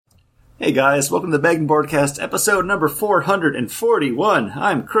Hey guys, welcome to the Begging Boardcast, episode number 441.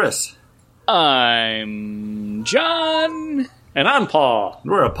 I'm Chris. I'm John. And I'm Paul.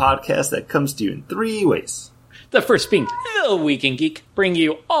 We're a podcast that comes to you in three ways. The first being The Week in Geek, bring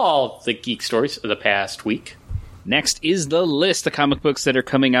you all the geek stories of the past week. Next is the list of comic books that are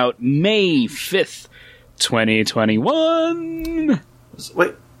coming out May 5th, 2021.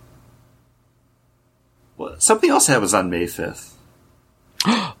 Wait. What? Something else happens on May 5th.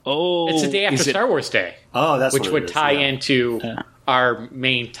 Oh, It's the day after Star Wars Day. Oh, that's which what it would is, tie yeah. into our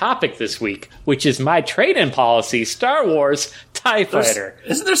main topic this week, which is my trade-in policy, Star Wars TIE Fighter.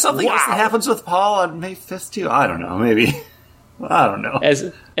 Isn't there something else that happens with Paul on May 5th, too? I don't know, maybe. I don't know. As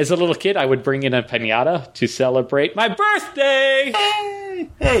a little kid, I would bring in a piñata to celebrate my birthday!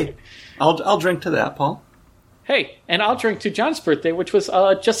 Hey, I'll drink to that, Paul. Hey, and I'll drink to John's birthday, which was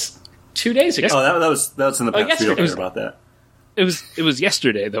just 2 days ago. Oh, that was in the past. We don't care about that. It was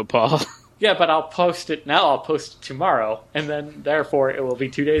yesterday, though, Paul. Yeah, but I'll post it now. I'll post it tomorrow, and then therefore it will be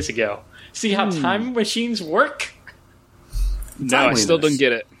 2 days ago. See how time machines work? No, I still don't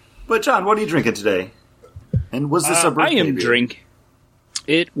get it. But John, what are you drinking today? And was this a birthday beer?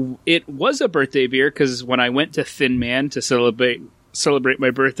 It was a birthday beer because when I went to Thin Man to celebrate my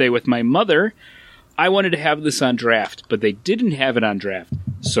birthday with my mother, I wanted to have this on draft, but they didn't have it on draft,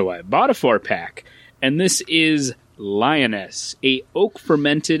 so I bought a 4-pack, and this is Lioness, a oak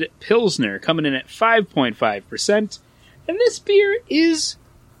fermented pilsner coming in at 5.5%, and this beer it's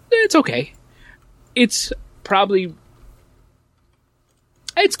okay. It's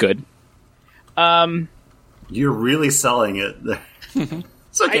good. You're really selling it.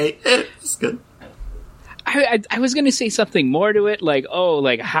 It's okay. It's good. I was going to say something more to it, like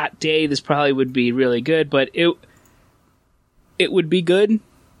a hot day, this probably would be really good, but it would be good.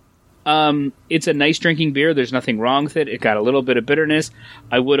 It's a nice drinking beer. There's nothing wrong with it. It got a little bit of bitterness.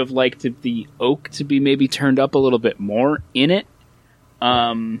 I would have liked the oak to be maybe turned up a little bit more in it,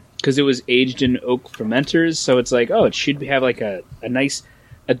 because it was aged in oak fermenters. So it's like, it should have like a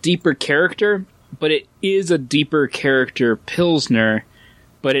deeper character, but it is a deeper character pilsner,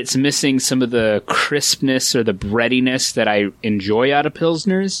 but it's missing some of the crispness or the breadiness that I enjoy out of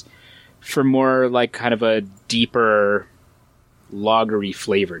pilsners for more like kind of a deeper lagery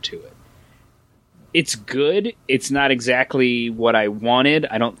flavor to it. It's good. It's not exactly what I wanted.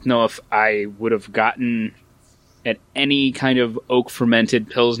 I don't know if I would have gotten at any kind of oak fermented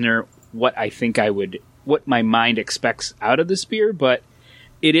pilsner what my mind expects out of this beer, but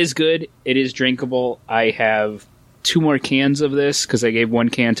it is good. It is drinkable. I have 2 more cans of this because I gave 1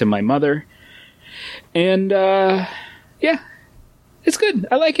 can to my mother. And, it's good.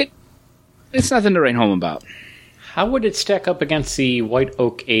 I like it. It's nothing to write home about. How would it stack up against the White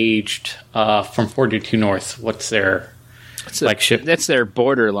Oak aged from 42 North? What's their flagship? That's their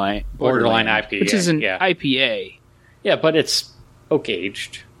borderline IPA, which is an IPA. Yeah, but it's oak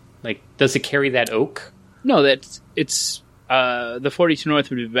aged. Like, does it carry that oak? No, it's the 42 North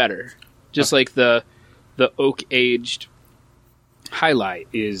would be better. Just like the oak aged highlight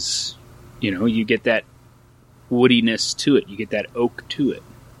is, you get that woodiness to it. You get that oak to it.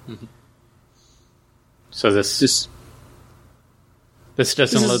 Mm-hmm. So this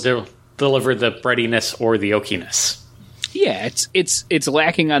doesn't deliver the breadiness or the oakiness. Yeah, it's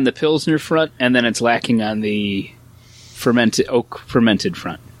lacking on the pilsner front, and then it's lacking on the fermented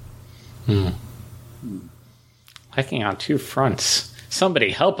front. Lacking on 2 fronts.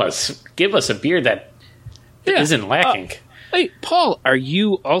 Somebody help us! Give us a beer that isn't lacking. Wait, Paul, are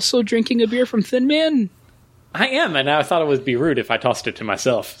you also drinking a beer from Thin Man? I am, and I thought it would be rude if I tossed it to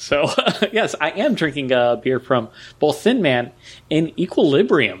myself. So, yes, I am drinking a beer from both Thin Man and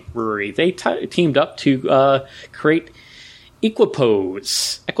Equilibrium Brewery. They teamed up to create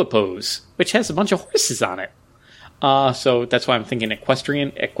Equipose, which has a bunch of horses on it. So that's why I'm thinking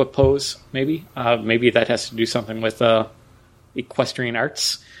equestrian Equipose, maybe. Maybe that has to do something with equestrian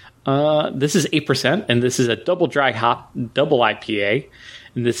arts. This is 8%, and this is a double dry hop, double IPA.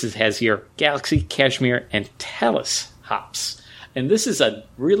 And this has your Galaxy, Cashmere, and Talus hops. And this is a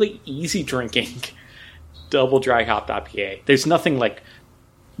really easy drinking double dry hopped IPA. There's nothing like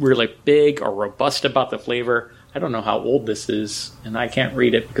really big or robust about the flavor. I don't know how old this is, and I can't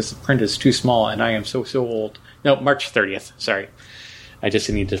read it because the print is too small, and I am so old. No, March 30th. Sorry. I just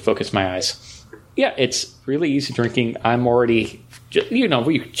need to focus my eyes. Yeah, it's really easy drinking. I'm already,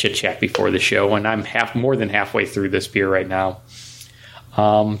 we chit-chat before the show, and I'm more than halfway through this beer right now.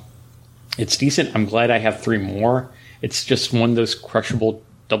 It's decent. I'm glad I have 3 more. It's just one of those crushable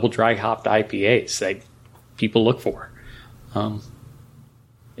double dry hopped IPAs that people look for.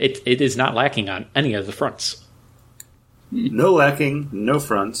 It is not lacking on any of the fronts. No lacking, no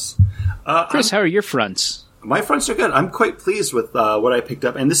fronts. Chris, how are your fronts? My fronts are good. I'm quite pleased with what I picked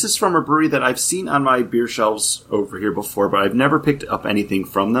up. And this is from a brewery that I've seen on my beer shelves over here before, but I've never picked up anything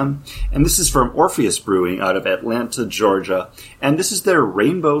from them. And this is from Orpheus Brewing out of Atlanta, Georgia. And this is their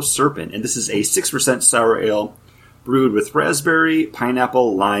Rainbow Serpent. And this is a 6% sour ale brewed with raspberry,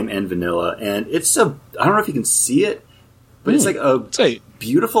 pineapple, lime, and vanilla. And it's I don't know if you can see it, but it's like a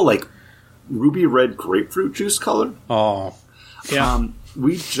beautiful, like, ruby red grapefruit juice color. Oh. Yeah.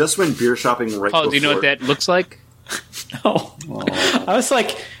 We just went beer shopping right before. Do you know what that looks like? No. Oh. I was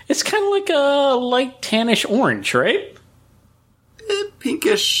like, it's kind of like a light tannish orange, right?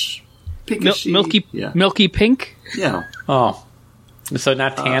 Pinkish. Milky pink? Yeah. Oh. So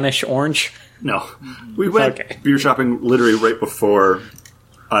not tannish orange? No. We went beer shopping literally right before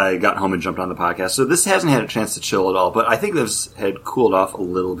I got home and jumped on the podcast. So this hasn't had a chance to chill at all, but I think this had cooled off a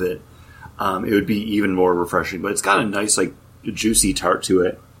little bit. It would be even more refreshing, but it's got a nice, like, juicy tart to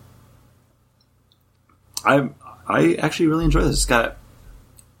it. I actually really enjoy this. It's got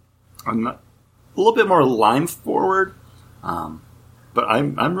a little bit more lime forward, but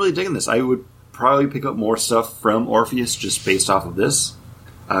I'm really digging this. I would probably pick up more stuff from Orpheus just based off of this,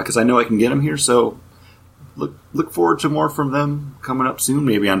 because I know I can get them here. So look forward to more from them coming up soon,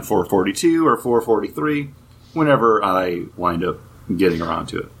 maybe on 442 or 443, whenever I wind up getting around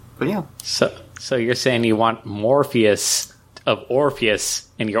to it. But yeah. So you're saying you want Morpheus of Orpheus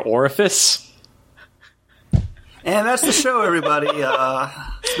in your orifice? And that's the show, everybody.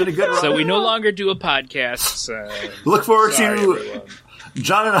 It's been a good run. So we no longer do a podcast. Look forward to everyone.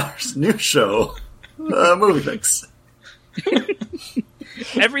 John and R's new show, Movie Fix.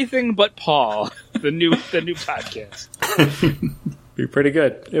 Everything but Paul, the new podcast. Be pretty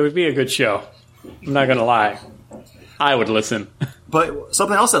good. It would be a good show. I'm not going to lie. I would listen. But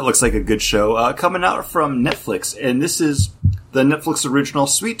something else that looks like a good show coming out from Netflix, and this is the Netflix original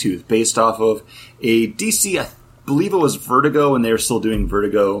Sweet Tooth, based off of a DC, I believe it was Vertigo, and they were still doing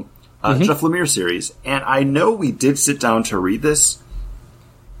Vertigo, Jeff Lemire series. And I know we did sit down to read this,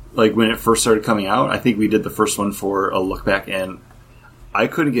 like when it first started coming out. I think we did the first one for a look back, and I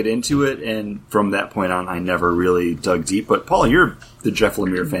couldn't get into it, and from that point on, I never really dug deep. But Paul, you're the Jeff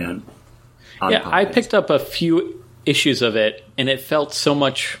Lemire fan. Yeah, I picked up a few issues of it, and it felt so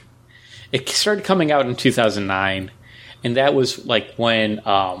much. It started coming out in 2009, and that was like when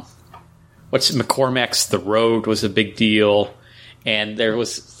McCormack's The Road was a big deal, and there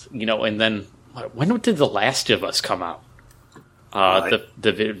was, and then when did The Last of Us come out?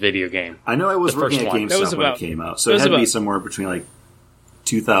 The video game. I know I was working at GameStop when it came out, so it had to be somewhere between like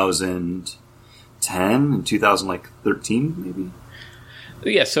 2010 and 2013, maybe.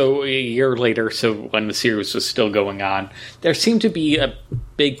 Yeah, so a year later, so when the series was still going on, there seemed to be a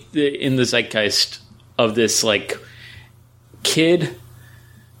big, in the zeitgeist of this, like, kid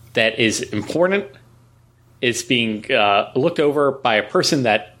that is important, is being looked over by a person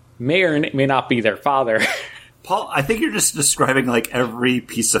that may or may not be their father. Paul, I think you're just describing, like, every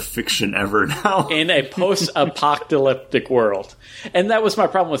piece of fiction ever now. In a post-apocalyptic world. And that was my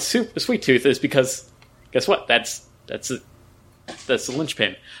problem with Sweet Tooth, is because, guess what? That's the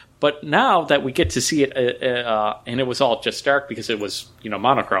linchpin. But now that we get to see it, and it was all just dark because it was,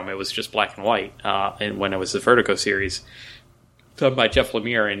 monochrome. It was just black and white. And when it was the Vertigo series, done by Jeff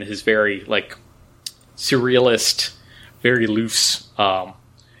Lemire in his very, like, surrealist, very loose,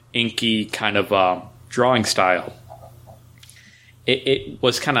 inky kind of drawing style, it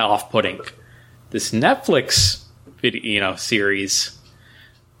was kind of off-putting. This Netflix video, series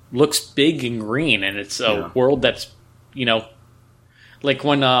looks big and green, and it's a world that's, like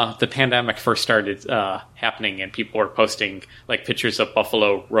when the pandemic first started happening, and people were posting like pictures of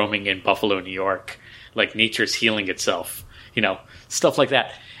buffalo roaming in Buffalo, New York, like nature's healing itself, stuff like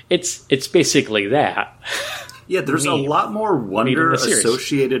that. It's basically that. Yeah, there's a lot more wonder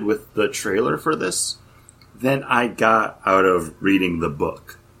associated with the trailer for this than I got out of reading the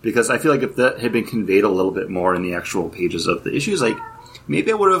book. Because I feel like if that had been conveyed a little bit more in the actual pages of the issues, like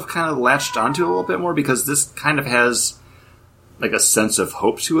maybe I would have kind of latched onto it a little bit more, because this kind of has like a sense of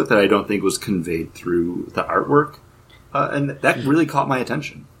hope to it that I don't think was conveyed through the artwork. And that really caught my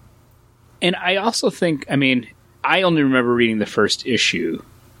attention. And I also think, I only remember reading the first issue.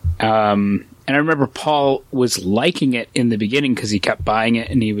 And I remember Paul was liking it in the beginning because he kept buying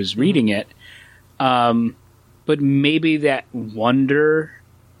it and he was reading it. But maybe that wonder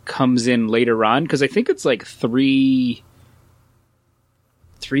comes in later on, because I think it's like three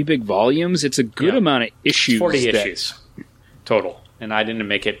big volumes. It's a good amount of issues. 40 issues total. And I didn't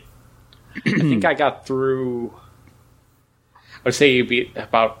make it. I think I got through, I would say it'd be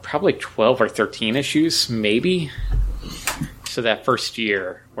about probably 12 or 13 issues, maybe. to that first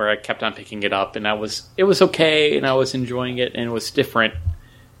year where I kept on picking it up, and it was okay, and I was enjoying it, and it was different.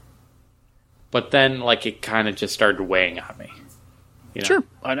 But then, like, it kind of just started weighing on me. You know? Sure,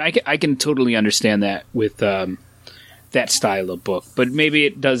 and I can totally understand that with that style of book. But maybe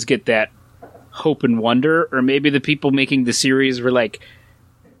it does get that hope and wonder, or maybe the people making the series were like,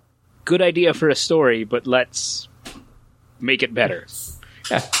 good idea for a story, but let's make it better.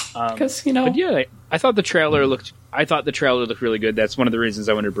 Yeah, because But yeah, I thought the trailer looked really good. That's one of the reasons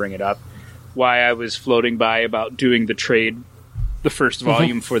I wanted to bring it up. Why I was floating by about doing the first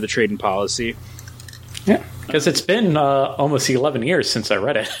volume for the Trade and Policy. Yeah, because it's been almost 11 years since I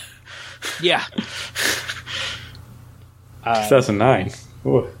read it. Yeah. 2009.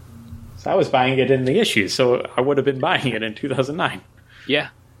 Ooh. So I was buying it in the issues, so I would have been buying it in 2009. Yeah.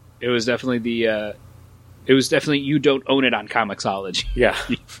 It was definitely you don't own it on Comixology. Yeah.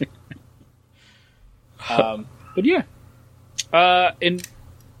 But yeah. And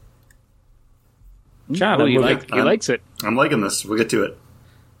John, he likes it. I'm liking this. We'll get to it.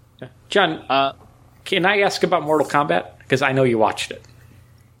 John, can I ask about Mortal Kombat? Because I know you watched it.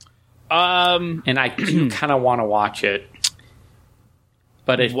 And I do kind of want to watch it.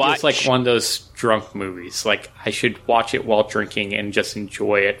 But it feels like one of those drunk movies. Like, I should watch it while drinking and just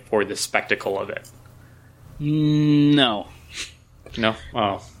enjoy it for the spectacle of it. No. No?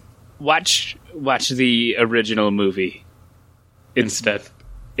 Oh. Watch the original movie instead.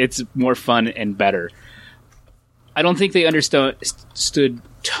 It's more fun and better. I don't think they understood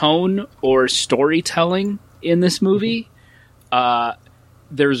tone or storytelling in this movie.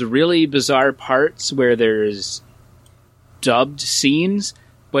 There's really bizarre parts where there's dubbed scenes,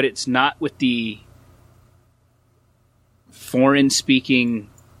 but it's not with the foreign-speaking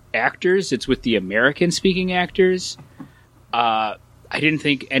actors. It's with the American-speaking actors. I didn't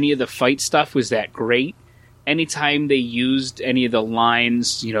think any of the fight stuff was that great. Anytime they used any of the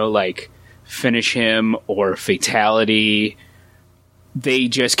lines, like finish him or fatality, they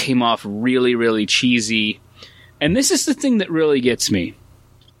just came off really, really cheesy. And this is the thing that really gets me.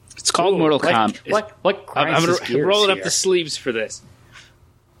 It's called Mortal Kombat. I'm going to roll it up the sleeves for this.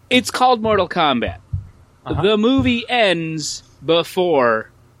 It's called Mortal Kombat. Uh-huh. The movie ends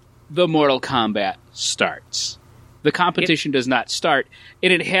before the Mortal Kombat starts. The competition does not start.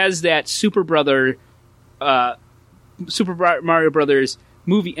 And it has that Super Mario Brothers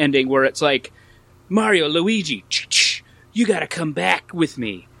movie ending where it's like, Mario, Luigi, you gotta come back with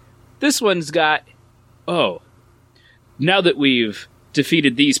me. This one's got, now that we've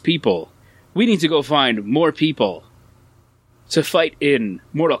defeated these people, we need to go find more people to fight in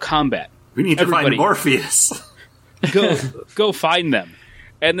Mortal Kombat. We need to find Morpheus. Go find them.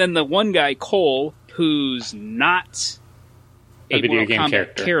 And then the one guy, Cole, who's not a video Mortal game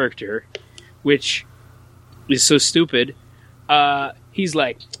Kombat character, which is so stupid, he's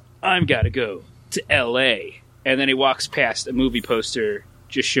like, I've got to go to L.A. And then he walks past a movie poster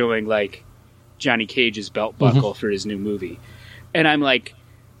just showing, like, Johnny Cage's belt buckle for his new movie. And I'm like,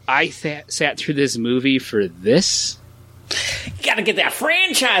 I sat through this movie for this? You gotta get that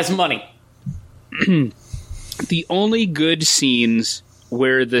franchise money! The only good scenes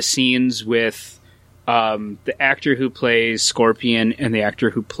were the scenes with the actor who plays Scorpion and the actor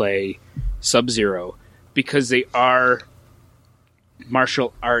who play Sub-Zero, because they are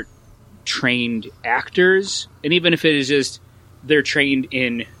martial art trained actors, and even if it is just they're trained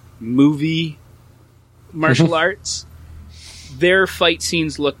in movie martial arts, their fight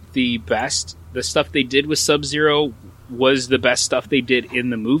scenes look the best. The stuff they did with Sub-Zero was the best stuff they did in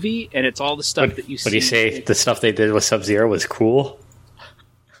the movie, and it's all the stuff that you see. Would you say the stuff they did with Sub-Zero was cool?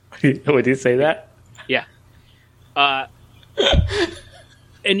 Would you say that? Yeah.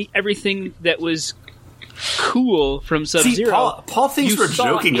 And everything that was cool from Sub-Zero. See, Paul thinks we're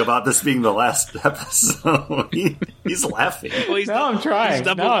joking about this being the last episode. He's laughing. Well, I'm trying.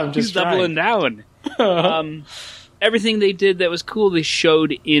 He's doubling down. Everything they did that was cool, they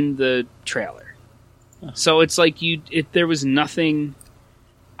showed in the trailer. So it's like there was nothing.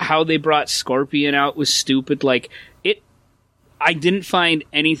 How they brought Scorpion out was stupid. Like I didn't find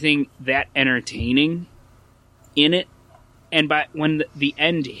anything that entertaining in it. And when the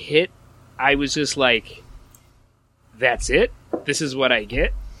end hit, I was just like, that's it? This is what I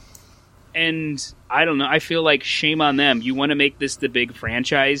get? And I don't know. I feel like shame on them. You want to make this the big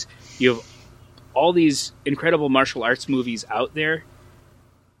franchise. You have all these incredible martial arts movies out there.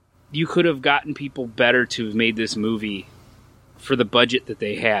 You could have gotten people better to have made this movie for the budget that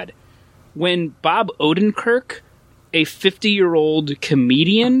they had. When Bob Odenkirk, a 50-year-old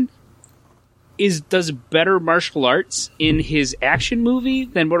comedian, does better martial arts in his action movie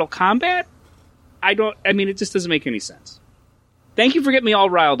than Mortal Kombat, it just doesn't make any sense. Thank you for getting me all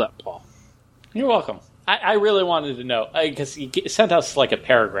riled up, Paul. You're welcome. I really wanted to know, because he sent us like a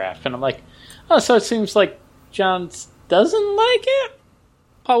paragraph, and I'm like, oh, so it seems like John doesn't like it?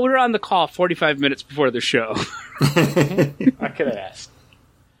 Paul, we were on the call 45 minutes before the show. I could have asked.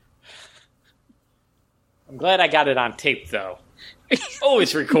 I'm glad I got it on tape, though.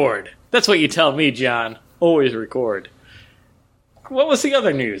 Always record. That's what you tell me, John. Always record. What was the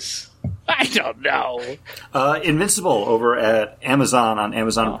other news? I don't know. Invincible over at Amazon on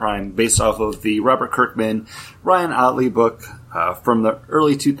Amazon Prime, based off of the Robert Kirkman, Ryan Ottley book from the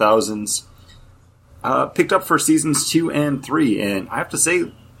early 2000s. Picked up for seasons 2 and 3, and I have to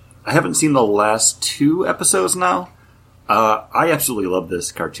say, I haven't seen the last 2 episodes now. I absolutely love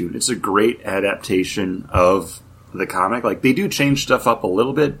this cartoon. It's a great adaptation of the comic. Like, they do change stuff up a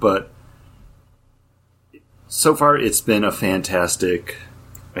little bit, but so far it's been a fantastic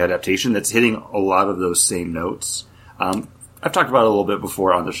adaptation that's hitting a lot of those same notes. I've talked about it a little bit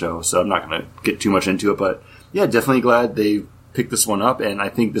before on the show, so I'm not going to get too much into it, but yeah, definitely glad they picked this one up, and I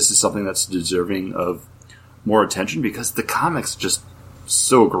think this is something that's deserving of more attention because the comic's just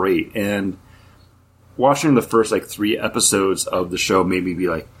so great, and watching the first 3 episodes of the show made me be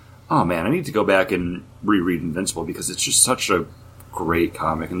like, oh man, I need to go back and reread Invincible because it's just such a great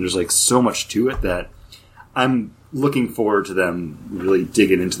comic, and there's so much to it that I'm looking forward to them really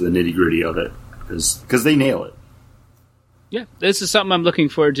digging into the nitty-gritty of it because they nail it. Yeah, this is something I'm looking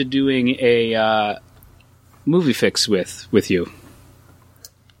forward to doing a movie fix with you.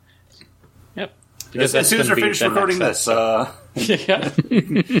 Yep. As soon as we're finished recording this, yeah. we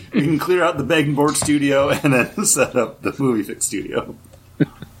can clear out the begging board studio and then set up the movie fix studio.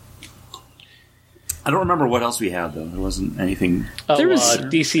 I don't remember what else we had, though. There wasn't anything. There was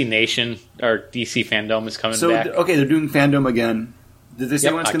DC Nation, or DC Fandom is coming back. Okay, they're doing Fandom again. Did they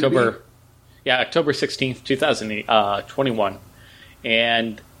say when it's going to be? Yeah, October 16th, 2021.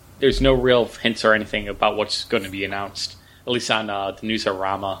 And there's no real hints or anything about what's going to be announced, at least on the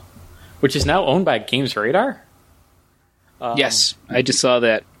Newsarama, which is now owned by Games Radar. Yes, I just saw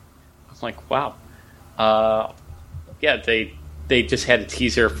that. I'm like, wow. Yeah, they just had a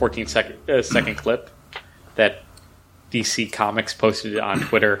teaser 14-second clip that DC Comics posted on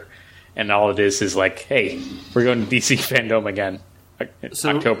Twitter, and all it is like, hey, we're going to DC Fandom again.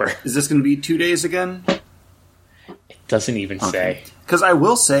 October. Is this going to be 2 days again? It doesn't even say. Because I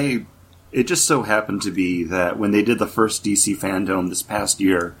will say, it just so happened to be that when they did the first DC Fandom this past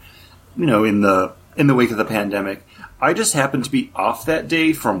year, in the wake of the pandemic, I just happened to be off that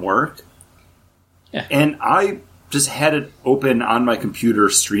day from work. Yeah. And I just had it open on my computer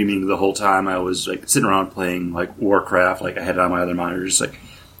streaming the whole time. I was sitting around playing Warcraft, I had it on my other monitor, just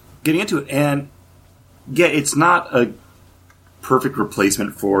getting into it. And yeah, it's not a perfect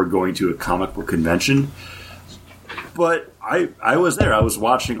replacement for going to a comic book convention, but I was there. I was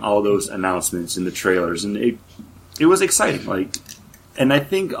watching all those announcements and the trailers, and it was exciting. And I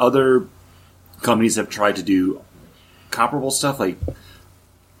think other companies have tried to do comparable stuff.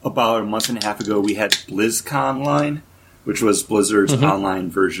 About a month and a half ago, we had BlizzConline, which was Blizzard's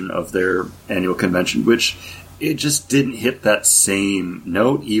online version of their annual convention, which it just didn't hit that same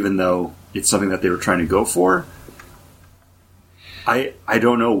note, even though it's something that they were trying to go for. I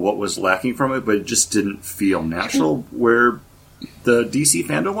don't know what was lacking from it, but it just didn't feel natural. Where the DC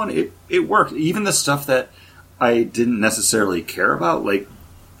Fandom one, it worked. Even the stuff that I didn't necessarily care about, like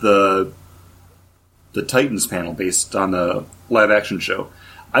the Titans panel based on the live action show.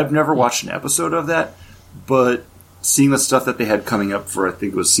 I've never watched an episode of that, but seeing the stuff that they had coming up for, I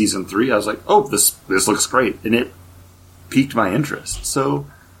think it was season 3, I was like, oh, this looks great, and it piqued my interest. So,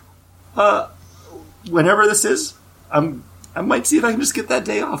 whenever this is, I might see if I can just get that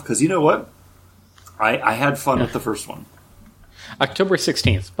day off, because you know what? I had fun with the first one. October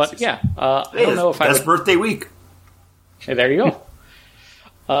 16th. But yeah, I don't know if that's birthday week. Hey, there you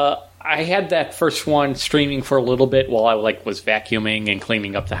go. I had that first one streaming for a little bit while I was vacuuming and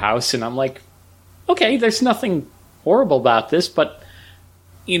cleaning up the house, and I'm like, okay, there's nothing horrible about this, but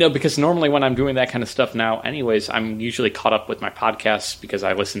because normally when I'm doing that kind of stuff now, anyways, I'm usually caught up with my podcasts because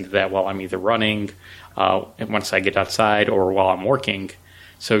I listen to that while I'm either running, and once I get outside, or while I'm working.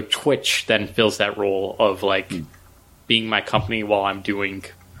 So Twitch then fills that role of being my company while I'm doing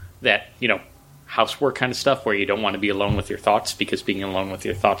that, housework kind of stuff where you don't want to be alone with your thoughts, because being alone with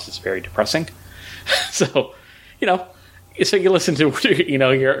your thoughts is very depressing. So, so you listen to,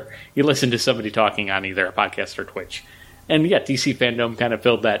 you listen to somebody talking on either a podcast or Twitch. And yeah, DC Fandom kind of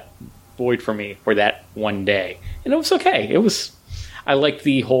filled that void for me for that one day. And it was okay. I liked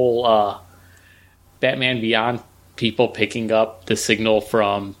the whole Batman Beyond people picking up the signal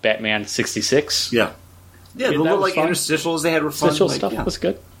from Batman 66. Yeah. Yeah, the little like interstitials they had were fun. Interstitial stuff was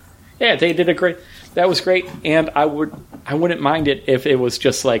good. Yeah, they did a great. That was great, and I wouldn't mind it if it was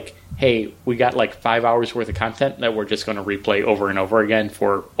just like, hey, we got like 5 hours worth of content that we're just going to replay over and over again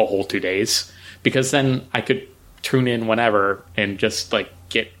for a whole 2 days, because then I could tune in whenever and just like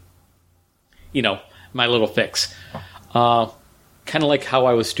get, my little fix. Kind of like how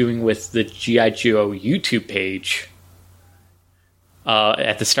I was doing with the G.I. Joe YouTube page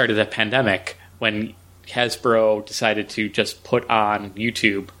at the start of the pandemic, when Hasbro decided to just put on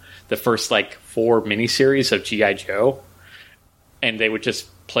YouTube the first 4 miniseries of G.I. Joe, and they would just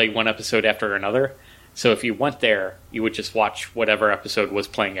play one episode after another. So if you went there, you would just watch whatever episode was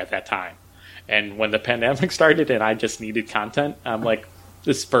playing at that time. And when the pandemic started and I just needed content, I'm like,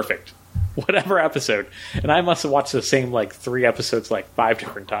 this is perfect. Whatever episode. And I must have watched the same 3 episodes 5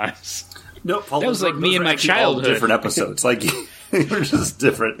 different times. Nope, that was like me in my childhood. All different episodes. They were just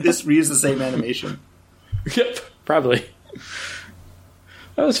different. This reused the same animation. Yep, probably.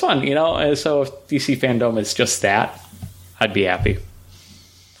 It was fun, so if DC fandom is just that, I'd be happy.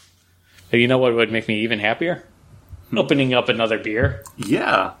 But you know what would make me even happier? Opening up another beer.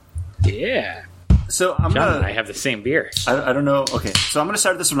 Yeah. Yeah. So John and I have the same beer. I don't know. Okay, so I'm going to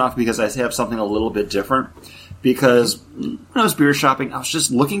start this one off because I have something a little bit different. Because when I was beer shopping, I was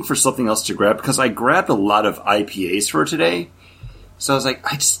just looking for something else to grab, because I grabbed a lot of IPAs for today. So I was like,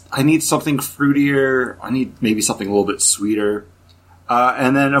 I need something fruitier. I need maybe something a little bit sweeter.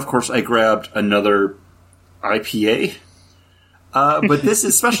 And then, of course, I grabbed another IPA. But this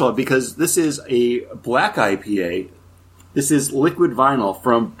is special because this is a black IPA. This is Liquid Vinyl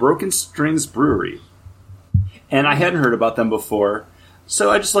from Broken Strings Brewery. And I hadn't heard about them before. So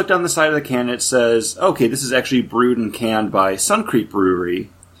I just looked on the side of the can and it says, okay, this is actually brewed and canned by Sun Creek Brewery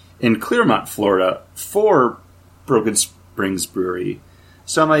in Clearmont, Florida, for Broken Springs Brewery.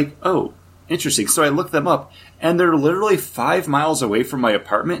 So I'm like, oh, interesting. So I looked them up, and they're literally 5 miles away from my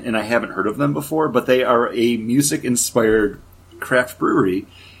apartment, and I haven't heard of them before, but they are a music-inspired craft brewery.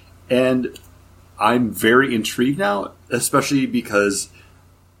 And I'm very intrigued now, especially because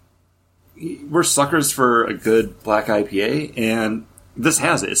we're suckers for a good black IPA, and this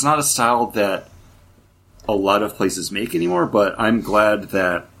has it. It's not a style that a lot of places make anymore, but I'm glad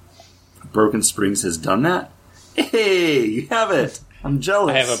that Broken Springs has done that. Hey, you have it. I'm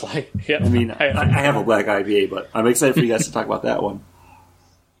jealous. I have a black... Yeah, I mean, I have a black IPA, but I'm excited for you guys to talk about that one.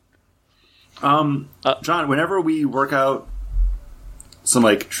 John, whenever we work out some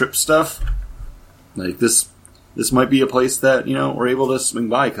trip stuff, this might be a place that we're able to swing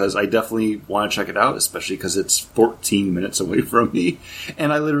by, because I definitely want to check it out, especially because it's 14 minutes away from me,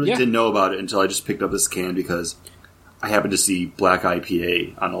 and I literally didn't know about it until I just picked up this can because I happened to see black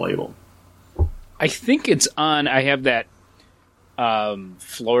IPA on the label. I think it's on. I have that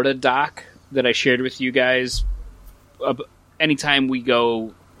Florida doc that I shared with you guys. Anytime we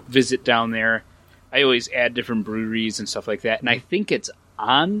go visit down there, I always add different breweries and stuff like that, and I think it's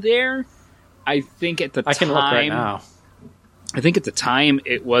on there. I think at the time, I can look right now. I think at the time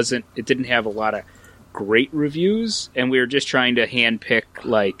it didn't have a lot of great reviews, and we were just trying to handpick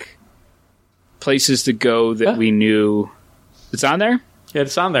places to go that we knew. It's on there? Yeah,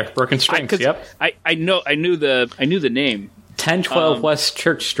 it's on there. Broken Strings. Yep. I knew the name. 1012 West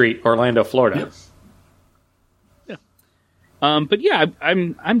Church Street, Orlando, Florida. Yep. Yeah. But yeah,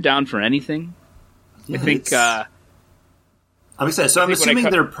 I'm down for anything. Yeah, I think. I'm excited. So I'm assuming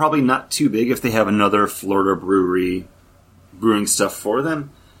they're probably not too big if they have another Florida brewery brewing stuff for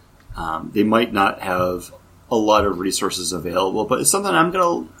them. They might not have a lot of resources available, but it's something I'm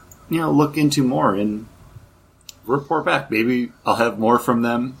going to look into more and report back. Maybe I'll have more from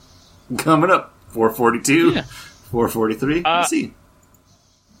them coming up. 442, 443. We'll see.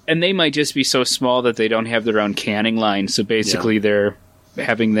 And they might just be so small that they don't have their own canning line. So basically, they're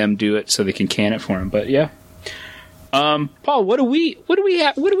having them do it so they can can it for them. But yeah. Paul, what are we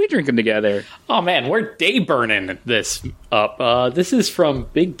drinking together? Oh man, we're day burning this up. This is from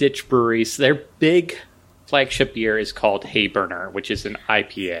Big Ditch Breweries. Their big flagship beer is called Hay Burner, which is an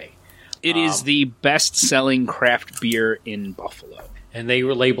IPA. It is the best-selling craft beer in Buffalo. And they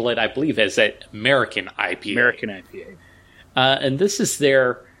label it, I believe, as an American IPA. American IPA. And this is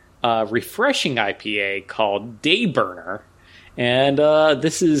their refreshing IPA called Day Burner. And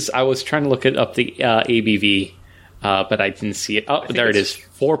this is, I was trying to look up the ABV, but I didn't see it. Oh, there it is,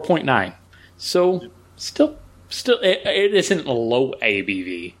 4.9. So still, it isn't a low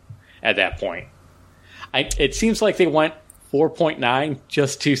ABV at that point. It seems like they went 4.9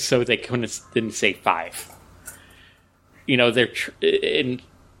 just so they didn't say 5. When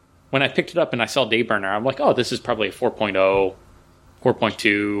I picked it up and I saw Day Burner, I'm like, oh, this is probably a 4.0,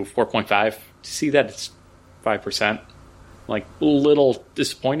 4.2, 4.5. To see that it's 5%. Like, a little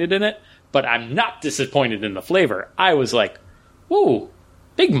disappointed in it, but I'm not disappointed in the flavor. I was like, ooh,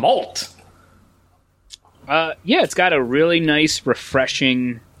 big malt. Yeah, it's got a really nice,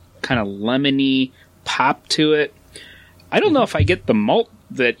 refreshing, kind of lemony pop to it. I don't know if I get the malt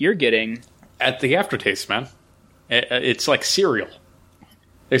that you're getting. At the aftertaste, man. It's like cereal.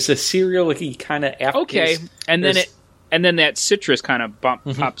 There's a cereal-y kind of aftertaste. Okay, and then that citrus kind of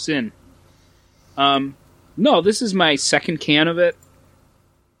pops in. No, this is my second can of it.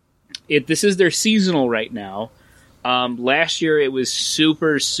 This is their seasonal right now. Last year it was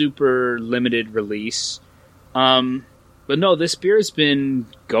super, super limited release. But no, this beer has been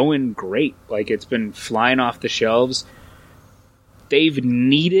going great. Like, it's been flying off the shelves. They've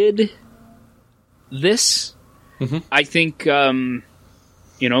needed this. Mm-hmm. I think,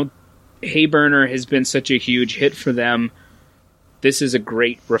 Hayburner has been such a huge hit for them. This is a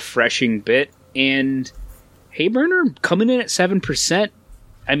great, refreshing bit. And Hayburner coming in at 7%.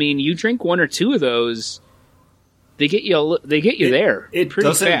 I mean, you drink one or two of those, they get you there. It pretty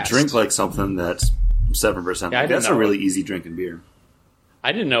doesn't fast. drink like something that's 7%. Yeah, that's a really easy drinking beer.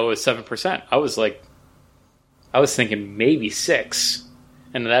 I didn't know it was 7%. I was thinking maybe 6,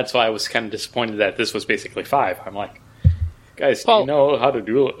 and that's why I was kind of disappointed that this was basically 5. I'm like, guys, Paul, do you know how to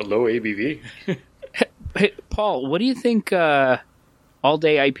do a low ABV? Hey, Paul, what do you think All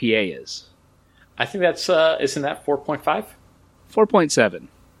Day IPA is? I think that's isn't that 4.5? 4.7.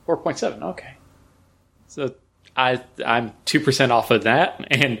 4.7. Okay, so I'm 2% off of that,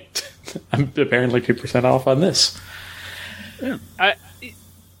 and I'm apparently 2% off on this. Yeah.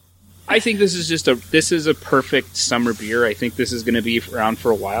 I think this is a perfect summer beer. I think this is going to be around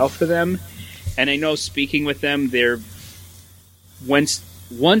for a while for them. And I know, speaking with them, they're once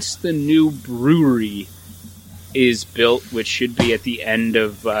the new brewery is built, which should be at the end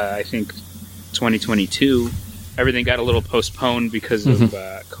of I think 2022. Everything got a little postponed because of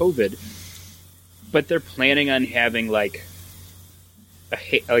COVID. But they're planning on having like a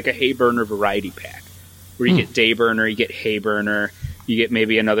Hayburner variety pack, where you get Dayburner, you get Hayburner, you get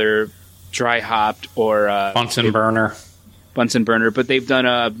maybe another dry hopped or Bunsen burner. But they've done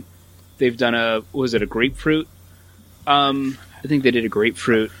a was it a grapefruit? I think they did a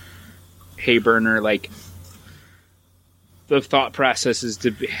grapefruit Hayburner. Like, the thought process is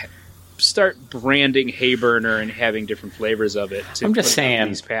to start branding Hayburner and having different flavors of it. I'm just saying,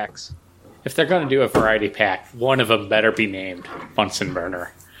 these packs. If they're going to do a variety pack, one of them better be named Bunsen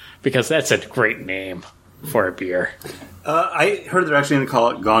burner, because that's a great name for a beer. I heard they're actually going to call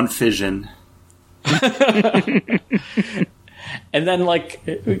it Gone Fission. And then, like,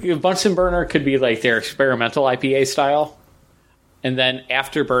 Bunsen burner could be like their experimental IPA style, and then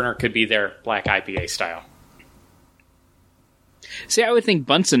Afterburner could be their black IPA style. See, I would think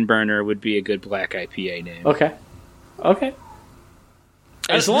Bunsen Burner would be a good black IPA name. Okay.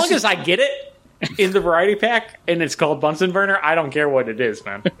 As long as I get it in the variety pack and it's called Bunsen burner, I don't care what it is,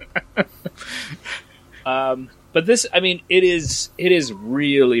 man. But this, I mean, it is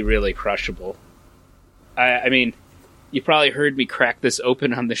really, really crushable. I mean, you probably heard me crack this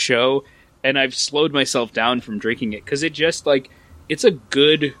open on the show, and I've slowed myself down from drinking it, because it just, like, it's a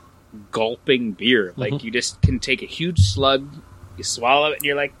good gulping beer. Like, you just can take a huge slug, you swallow it, and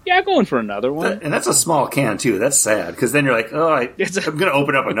you're like, yeah, going for another one. And that's a small can, too. That's sad, because then you're like, oh, I'm going to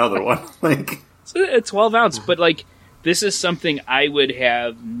open up another one. Like, it's a 12 ounce, but, like, this is something I would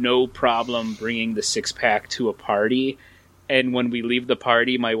have no problem bringing the 6-pack to a party, and when we leave the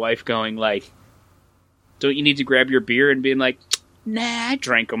party, my wife going, like, don't you need to grab your beer, and being like, nah, I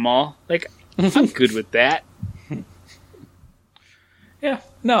drank them all. Like, I'm good with that. Yeah,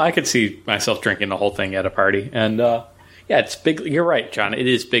 no, I could see myself drinking the whole thing at a party. And, yeah, it's big. You're right, John. It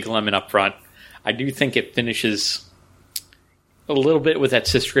is big lemon up front. I do think it finishes a little bit with that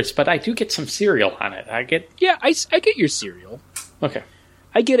citrus, but I do get some cereal on it. I get your cereal. Okay.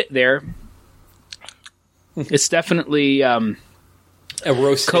 I get it there. It's definitely a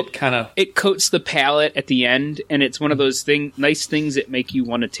roasted kind of. It coats the palate at the end, and it's one of those nice things that make you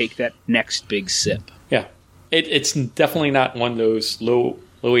want to take that next big sip. Yeah, it's definitely not one of those low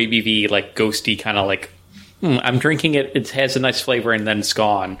ABV, like ghosty kind of like. I'm drinking it. It has a nice flavor, and then it's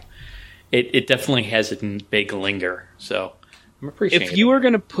gone. It definitely has a big linger. So I'm appreciating. If you're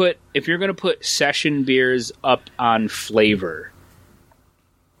gonna put session beers up on flavor,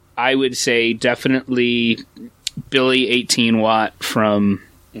 I would say definitely Billy 18 Watt from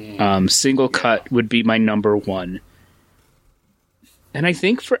Single Cut would be my number 1. And I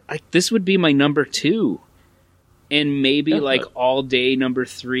think this would be my number 2. And maybe like All Day number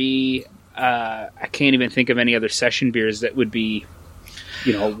 3. I can't even think of any other session beers that would be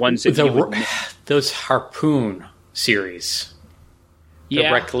ones that you would... Those Harpoon series.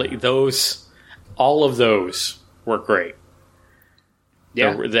 Yeah. All of those were great.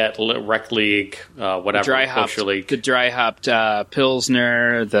 Yeah. That Rec League, whatever, Kosher League. The dry hopped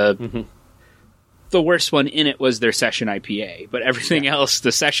Pilsner, the worst one in it was their Session IPA, but everything else,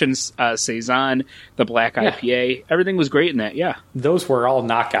 the Session Saison, the Black IPA, everything was great in that, yeah. Those were all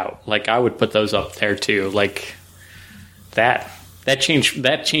knockout. Like, I would put those up there, too. Like, that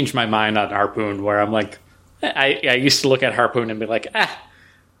changed my mind on Harpoon, where I'm like, I used to look at Harpoon and be like,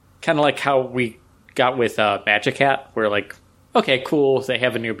 kind of like how we got with Magic Hat, where like, okay, cool, they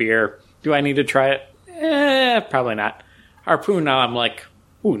have a new beer. Do I need to try it? Probably not. Harpoon, now I'm like,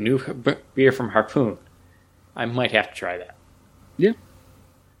 ooh, new beer from Harpoon. I might have to try that. Yeah.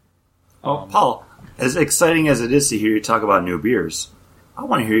 Oh, Paul, as exciting as it is to hear you talk about new beers, I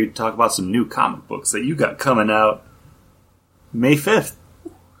want to hear you talk about some new comic books that you got coming out May 5th,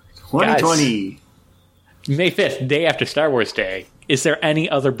 2020. Guys, May 5th, day after Star Wars Day. Is there any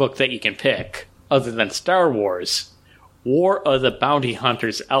other book that you can pick other than Star Wars? War of the Bounty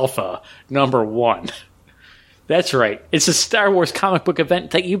Hunters Alpha, #1. That's right. It's a Star Wars comic book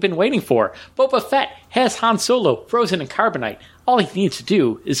event that you've been waiting for. Boba Fett has Han Solo frozen in carbonite. All he needs to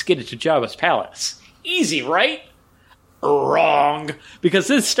do is get it to Jabba's palace. Easy, right? Wrong. Because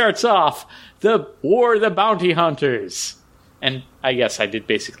this starts off the War of the Bounty Hunters. And I guess I did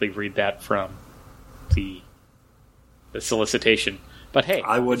basically read that from the solicitation. But hey,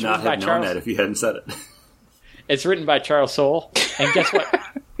 I would not have known that if you hadn't said it. It's written by Charles Soule, and guess what?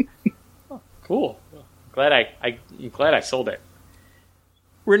 Cool. Glad I sold it.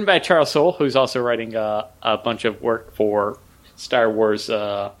 Written by Charles Soule, who's also writing a bunch of work for Star Wars: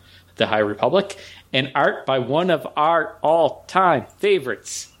 The High Republic, and art by one of our all-time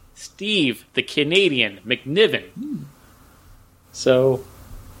favorites, Steve the Canadian McNiven. So,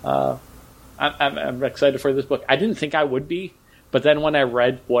 I'm excited for this book. I didn't think I would be, but then when I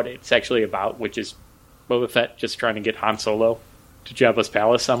read what it's actually about, which is Boba Fett just trying to get Han Solo to Jabba's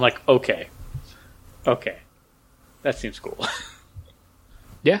palace, I'm like, okay, that seems cool.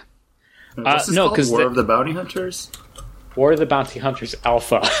 Yeah. What's this called? War of the Bounty Hunters? War of the Bounty Hunters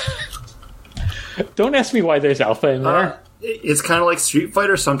Alpha. Don't ask me why there's Alpha in there. It's kind of like Street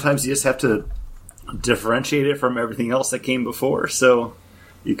Fighter. Sometimes you just have to differentiate it from everything else that came before. So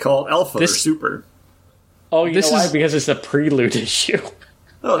you call it Alpha or Super. Oh, you know why? Because it's a prelude issue.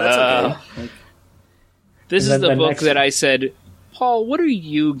 Oh, that's okay. This is the book that I said, Paul, what are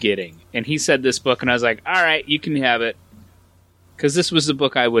you getting? And he said this book, and I was like, all right, you can have it. Because this was the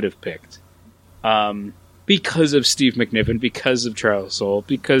book I would have picked. Because of Steve McNiven, because of Charles Soule,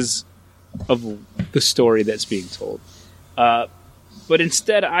 because of the story that's being told. But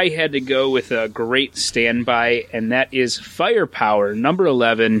instead, I had to go with a great standby, and that is Firepower,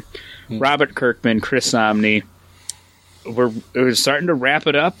 #11, Robert Kirkman, Chris Samnee. We're starting to wrap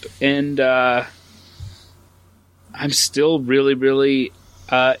it up, and I'm still really, really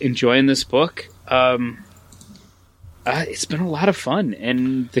enjoying this book. It's been a lot of fun,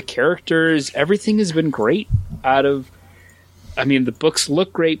 and the characters, everything has been great. The books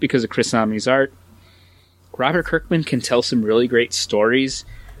look great because of Chris Samnee's art. Robert Kirkman can tell some really great stories,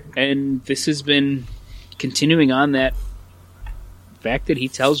 and this has been continuing on that fact that he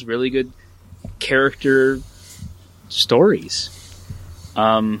tells really good character stories.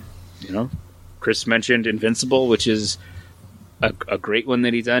 Chris mentioned Invincible, which is a great one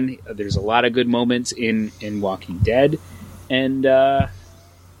that he's done. There's a lot of good moments in Walking Dead, and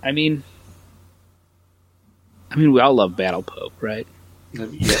we all love Battle Pope, right?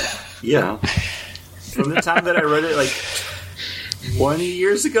 Yeah. From the time that I read it, like 20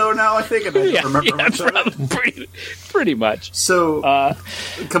 years ago now, I think, and I don't remember much of it. Pretty much. So,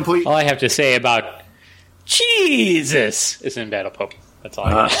 complete. All I have to say about Jesus is in Battle Pope. That's all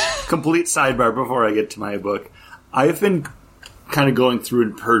I have. Complete sidebar before I get to my book. I've been kind of going through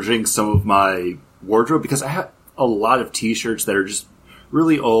and purging some of my wardrobe because I have a lot of t-shirts that are just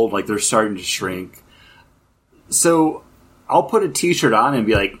really old, like they're starting to shrink. So I'll put a t-shirt on and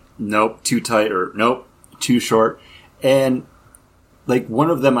be like, nope, too tight, or nope, too short. And like one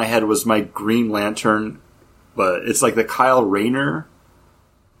of them I had was my Green Lantern, but it's like the Kyle Rayner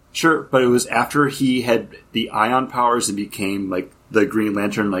shirt, but it was after he had the ion powers and became like the Green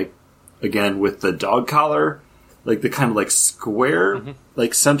Lantern, like again with the dog collar, like the kind of like square,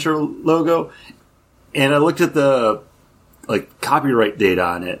 like center logo. And I looked at the like copyright date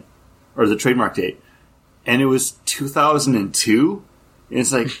on it, or the trademark date, and it was 2002. And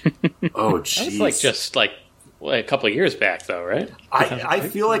it's like, oh, jeez. That's like just like a couple of years back, though, right? I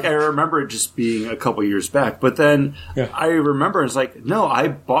feel like I remember it just being a couple years back, but then I remember it's like, no, I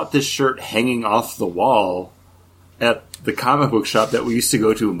bought this shirt hanging off the wall at the comic book shop that we used to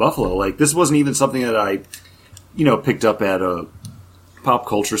go to in Buffalo. Like, this wasn't even something that I, picked up at a pop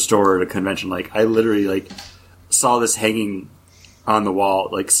culture store or at a convention. Like, I literally, saw this hanging on the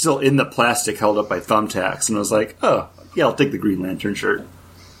wall, still in the plastic held up by thumbtacks, and I was like, oh, yeah, I'll take the Green Lantern shirt.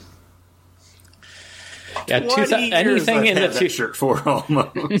 Yeah, anything in the T-shirt for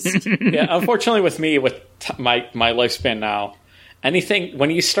almost. Yeah, unfortunately, with me, with my lifespan now, anything when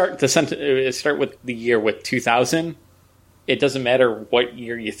you start with the year with 2000, it doesn't matter what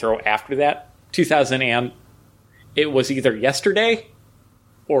year you throw after that. 2000 and it was either yesterday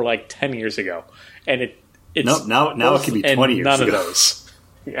or 10 years ago, and it's now it can be 20 years none ago. Of those.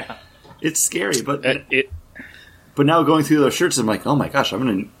 Yeah, it's scary, but now going through those shirts, I'm like, oh my gosh, I'm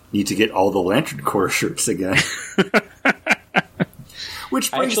going to need to get all the Lantern Corps shirts again. Which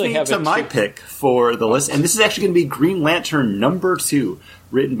brings me to my pick for the list, and this is actually going to be Green Lantern #2,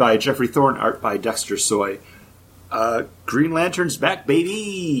 written by Jeffrey Thorne, art by Dexter Soy. Green Lantern's back,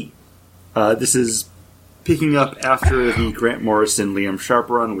 baby! This is picking up after the Grant Morrison, Liam Sharp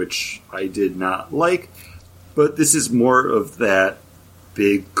run, which I did not like, but this is more of that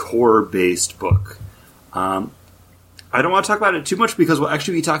big core-based book. I don't want to talk about it too much because we'll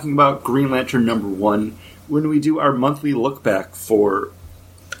actually be talking about Green Lantern #1 when we do our monthly look back for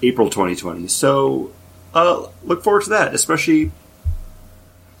April 2020. So look forward to that, especially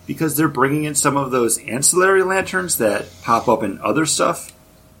because they're bringing in some of those ancillary lanterns that pop up in other stuff,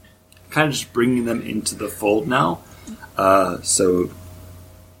 kind of just bringing them into the fold now. So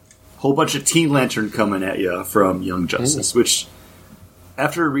whole bunch of Teen Lantern coming at you from Young Justice, which...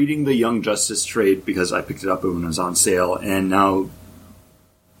 After reading the Young Justice trade, because I picked it up when it was on sale, and now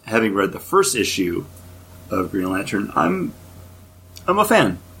having read the first issue of Green Lantern, I'm a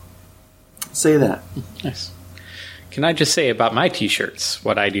fan. Say that. Nice. Can I just say about my T-shirts?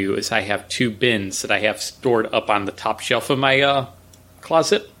 What I do is I have 2 bins that I have stored up on the top shelf of my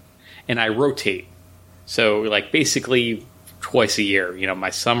closet, and I rotate. So, basically twice a year.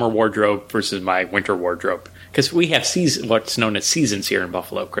 My summer wardrobe versus my winter wardrobe. Because we have what's known as seasons here in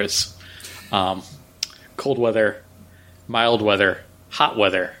Buffalo, Chris. Cold weather, mild weather, hot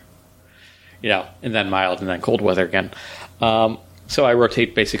weather, and then mild, and then cold weather again. So I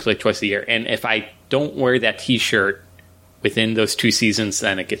rotate basically twice a year. And if I don't wear that T-shirt within those 2 seasons,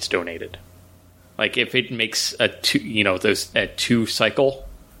 then it gets donated. If it makes a 2 cycle,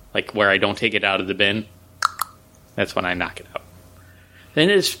 where I don't take it out of the bin, that's when I knock it out. And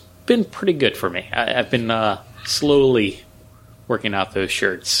it's been pretty good for me. I've been slowly working out those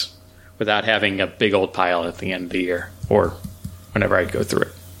shirts without having a big old pile at the end of the year or whenever I go through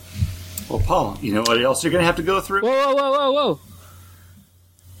it. Well, Paul, you know what else you're going to have to go through? Whoa.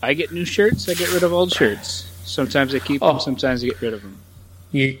 I get new shirts, I get rid of old shirts. Sometimes I keep them, sometimes I get rid of them.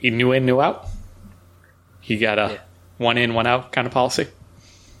 You new in, new out? You got a one in, one out kind of policy?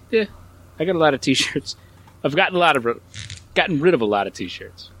 Yeah. I got a lot of T-shirts. I've gotten rid of a lot of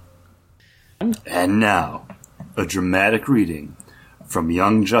T-shirts. And now, a dramatic reading from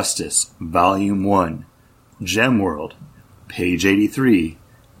Young Justice, Volume 1, Gem World, page 83,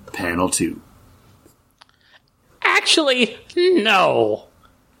 panel 2. Actually, no.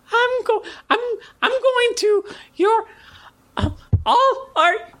 I'm going to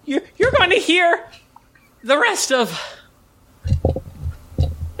you're going to hear the rest of.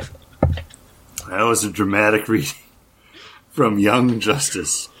 That was a dramatic reading from Young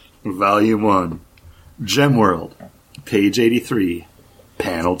Justice, Volume 1, Gem World, page 83,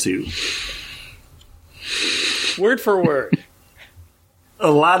 panel 2. Word for word.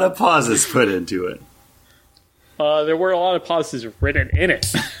 A lot of pauses put into it. There were a lot of pauses written in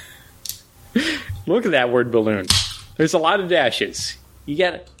it. Look at that word balloon. There's a lot of dashes. You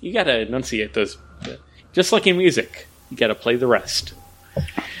gotta enunciate those. Just like in music, you gotta play the rest.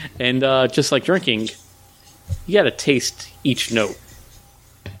 And just like drinking, you gotta taste each note.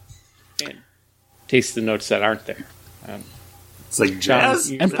 And taste the notes that aren't there. It's like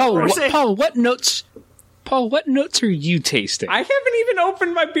jazz. And Paul, what notes? Paul, what notes are you tasting? I haven't even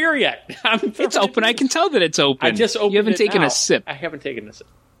opened my beer yet. It's open. I can tell that it's open. I just opened it. You haven't taken now. a sip. I haven't taken a sip.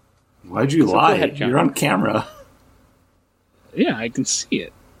 Why'd you lie? Go ahead, John. You're on camera. Yeah, I can see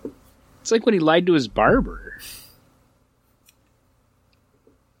it. It's like when he lied to his barber.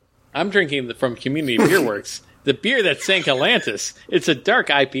 I'm drinking from Community Beer Works, the beer that sank Atlantis. It's a dark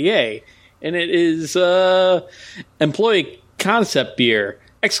IPA, and it is employee concept beer, !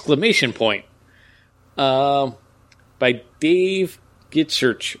 By Dave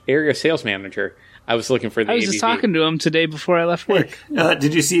Gitzurch, area sales manager. I was looking for the I was ABV. just talking to him today before I left work.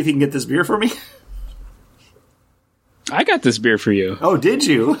 Did you see if you can get this beer for me? I got this beer for you. Oh, did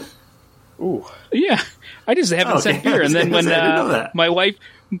you? Ooh. Yeah, I just haven't Okay. sent beer. And then when I didn't know that.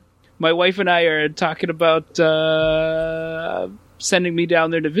 my wife and I are talking about sending me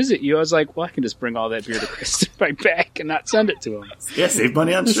down there to visit you, I was like, well, I can just bring all that beer to Chris right back and not send it to him. Yeah, save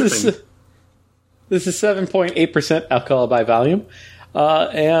money on shipping. This is 7.8% alcohol by volume.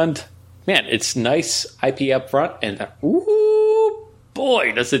 And, man, it's nice IPA up front. And, ooh,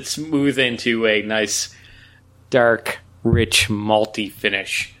 boy, does it smooth into a nice, dark, rich, malty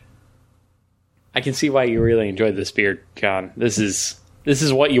finish. I can see why you really enjoyed this beer, John. This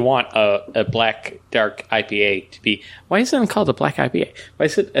is what you want a black, dark IPA to be. Why isn't it called a black IPA? Why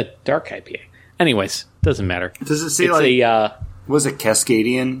is it a dark IPA? Anyways, doesn't matter. Does it say was it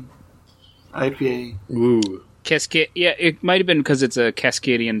Cascadian IPA? Ooh. Yeah, it might have been because it's a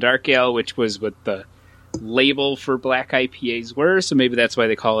Cascadian Dark Ale, which was what the label for black IPAs were, so maybe that's why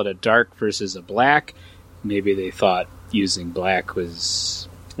they call it a dark versus a black. Maybe they thought using black was...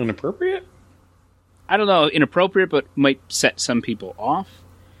 Inappropriate? I don't know, inappropriate, but might set some people off.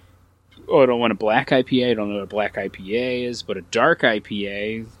 Oh, I don't want a black IPA, I don't know what a black IPA is, but a dark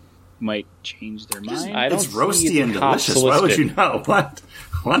IPA might change their mind. It's roasty and delicious. Why would you not want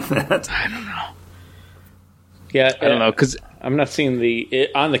that? I don't know. Yeah, I don't know, because I'm not seeing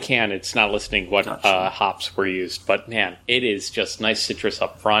on the can. It's not listing what hops were used, but man, it is just nice citrus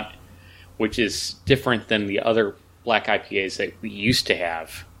up front, which is different than the other black IPAs that we used to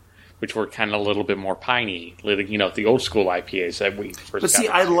have, which were kind of a little bit more piney. You know, the old school IPAs that we first. But see,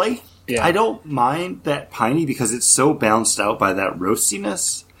 I don't mind that piney because it's so balanced out by that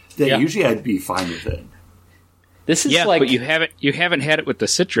roastiness that usually I'd be fine with it. This is like, but you haven't had it with the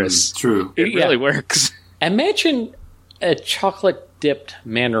citrus. True, it really works. Imagine a chocolate-dipped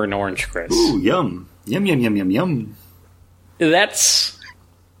mandarin orange, Chris. Ooh, yum. Yum, yum, yum, yum, yum. That's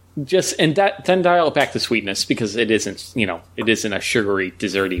just... And then dial it back to sweetness, because it isn't a sugary,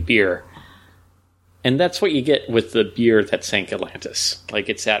 desserty beer. And that's what you get with the beer that sank Atlantis. Like,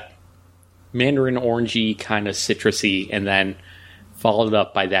 it's that mandarin orangey kind of citrusy, and then followed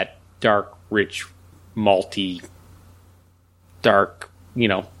up by that dark, rich, malty, dark,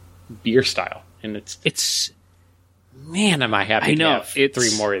 beer style. And it's man, am I happy to have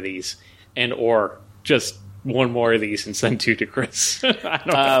 3 more of these, or just 1 more of these and send 2 to Chris. I don't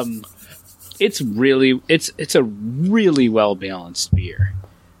know. It's a really well balanced beer,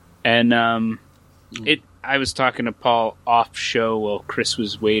 and I was talking to Paul off show while Chris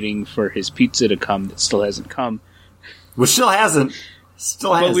was waiting for his pizza to come that still hasn't come. Well, still hasn't.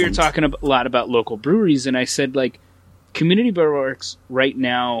 But we were talking a lot about local breweries, and I said, like, Community Beer Works right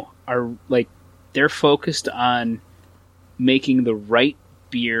now are like, they're focused on making the right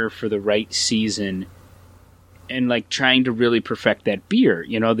beer for the right season and like trying to really perfect that beer.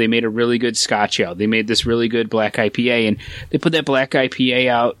 They made a really good Scotch ale. They made this really good black IPA, and they put that black IPA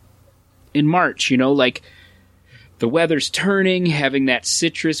out in March. Like, the weather's turning, having that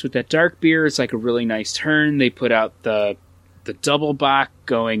citrus with that dark beer, it's like a really nice turn. They put out the double bock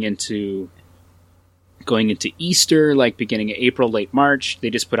going into Easter, like beginning of April, late March. They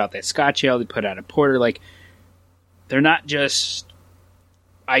just put out that Scotch ale. They put out a porter. Like, they're not just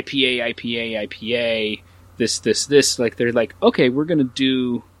IPA, this. Like, they're like, okay, we're going to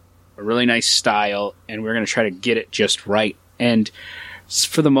do a really nice style, and we're going to try to get it just right. And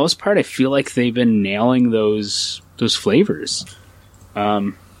for the most part, I feel like they've been nailing those flavors.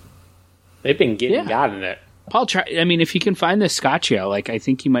 They've been gotten it. Paul, if you can find the Scotch ale, like, I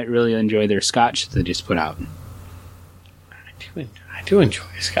think you might really enjoy their Scotch that they just put out. I do enjoy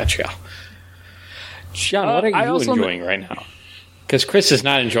Scotch ale. John, what are you enjoying right now? Because Chris is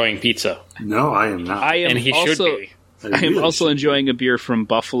not enjoying pizza. No, I am not. And he should be. I am also enjoying a beer from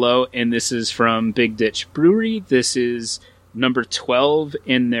Buffalo, and this is from Big Ditch Brewery. This is number 12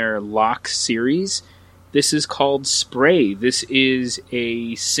 in their Lock series. This is called Spray. This is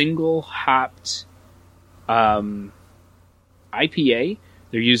a single hopped IPA.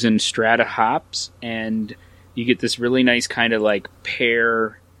 They're using Strata hops, and you get this really nice kind of like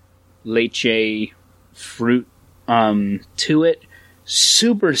pear, leche fruit to it.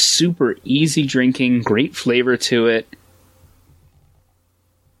 Super, super easy drinking, great flavor to it.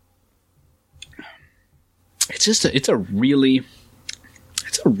 It's a really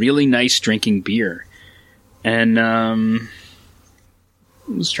nice drinking beer. And I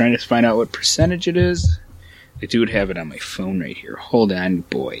was trying to find out what percentage it is. I do have it on my phone right here. Hold on,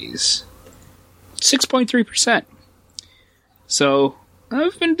 boys. 6.3%. So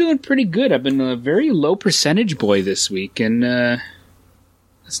I've been doing pretty good. I've been a very low percentage boy this week, and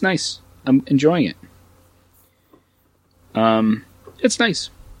that's nice. I'm enjoying it. It's nice.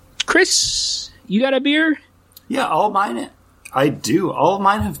 Chris, you got a beer? Yeah, I do. All of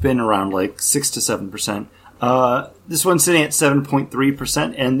mine have been around like 6 to 7%. This one's sitting at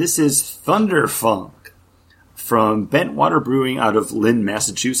 7.3%, and this is Thunderfunk from Bentwater Brewing out of Lynn,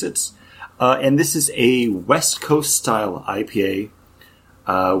 Massachusetts. And this is a West Coast style IPA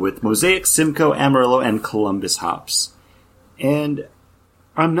with Mosaic, Simcoe, Amarillo, and Columbus hops. And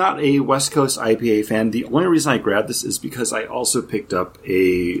I'm not a West Coast IPA fan. The only reason I grabbed this is because I also picked up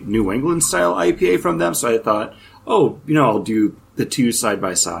a New England style IPA from them, so I thought, I'll do the two side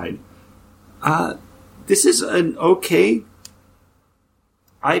by side. This is an okay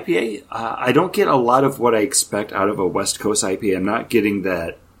IPA. I don't get a lot of what I expect out of a West Coast IPA. I'm not getting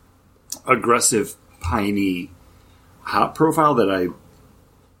that aggressive, piney hop profile that I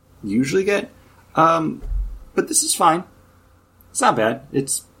usually get. But this is fine. It's not bad.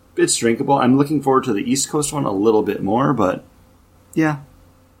 It's drinkable. I'm looking forward to the East Coast one a little bit more, but yeah,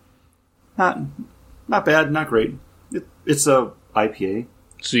 not bad, not great. It's a IPA.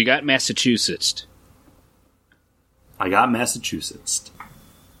 So you got Massachusetts. I got Massachusetts.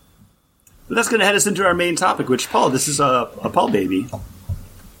 But that's going to head us into our main topic, which, Paul, this is a Paul baby.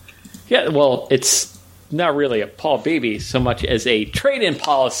 Yeah, well, it's not really a Paul baby so much as a trade-in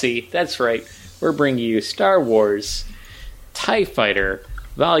policy. That's right. We're bringing you Star Wars TIE Fighter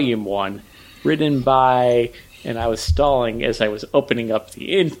Volume 1, written by, and I was stalling as I was opening up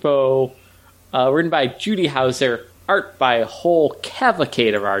the info, written by Judy Hauser, art by a whole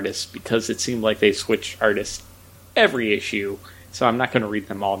cavalcade of artists, because it seemed like they switched artists every issue, so I'm not going to read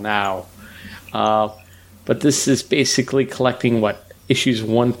them all now. But this is basically collecting, issues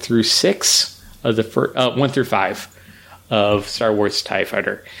 1 through 6 of the 1 through 5 of Star Wars TIE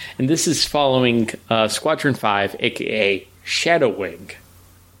Fighter. And this is following Squadron 5, aka Shadow Wing,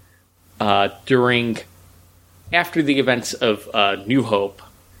 after the events of New Hope,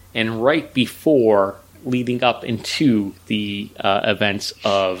 and right before leading up into the events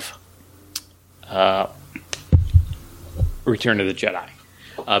of Return of the Jedi.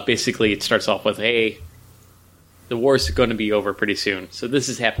 Basically, it starts off with, hey, the war's going to be over pretty soon. So this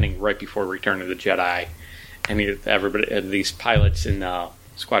is happening right before Return of the Jedi. And everybody, these pilots in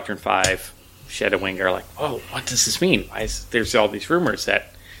Squadron 5, Shadow Wing, are like, oh, what does this mean? There's all these rumors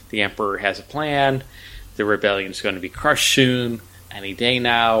that the Emperor has a plan, the rebellion is going to be crushed soon, any day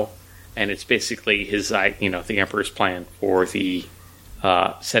now, and it's basically his, the Emperor's plan for the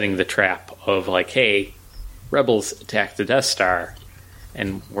setting the trap of like, hey, rebels attack the Death Star,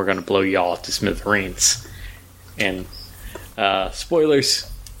 and we're going to blow you all to smithereens. And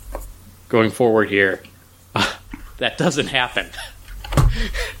spoilers going forward here, that doesn't happen.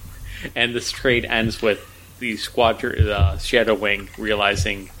 And this trade ends with the squadron, Shadow Wing,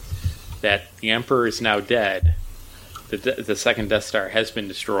 realizing that the Emperor is now dead, the second Death Star has been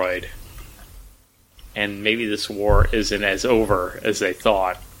destroyed, and maybe this war isn't as over as they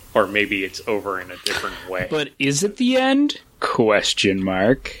thought, or maybe it's over in a different way. But is it the end? Question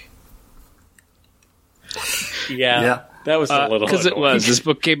mark. Yeah. That was a little because it was. This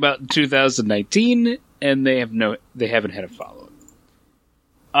book came out in 2019, and they haven't had a follow-up.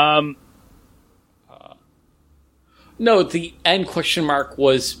 No, the end question mark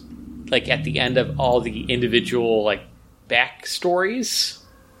was like at the end of all the individual like backstories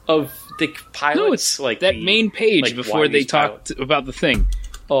of the pilots. No, it's like that main page before they talked about the thing.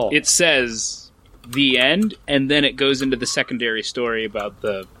 Oh, it says the end, and then it goes into the secondary story about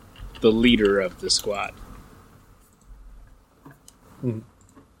the leader of the squad.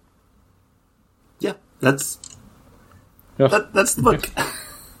 Yeah, that's the book.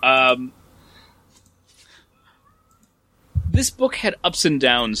 This book had ups and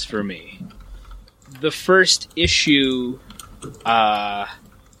downs for me. The first issue, I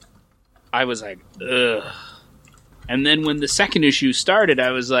was like, ugh. And then when the second issue started,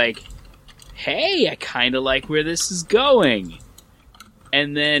 I was like, hey, I kind of like where this is going.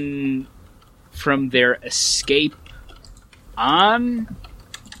 And then from their escape on,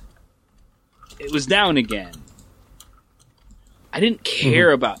 it was down again. I didn't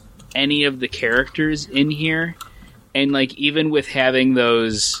care about any of the characters in here. And, like, even with having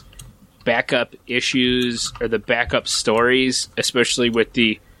those backup issues or the backup stories, especially with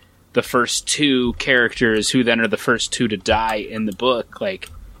the first two characters who then are the first two to die in the book, like,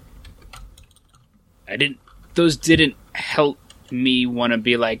 those didn't help me want to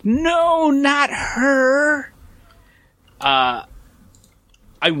be like, no, not her. I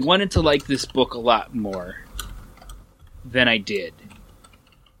wanted to like this book a lot more than I did.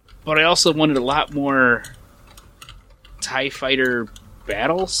 But I also wanted a lot more TIE Fighter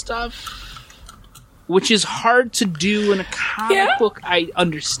battle stuff, which is hard to do in a comic book. I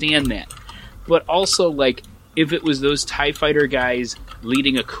understand that. But also, like, if it was those TIE fighter guys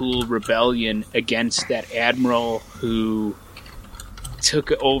leading a cool rebellion against that admiral who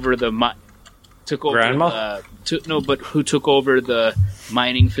took over the who took over the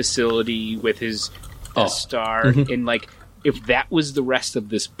mining facility with his Death Star, and like, if that was the rest of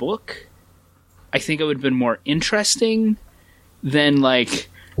this book, I think it would have been more interesting than like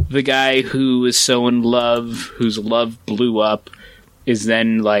the guy who is so in love, whose love blew up, is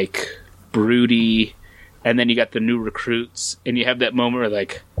then like broody, and then you got the new recruits, and you have that moment where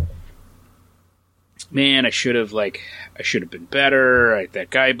like, man, I should have been better. That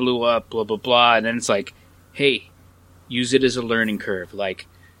guy blew up, blah blah blah, and then it's like, hey, use it as a learning curve. Like,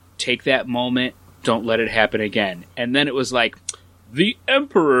 take that moment, don't let it happen again. And then it was like, the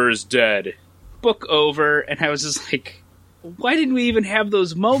Emperor's dead. Book over, and I was just like, why didn't we even have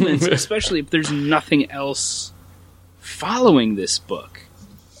those moments? Especially if there's nothing else following this book.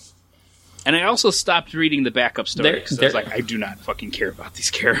 And I also stopped reading the backup stories. I was like, I do not fucking care about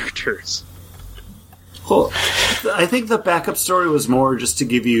these characters. Well, I think the backup story was more just to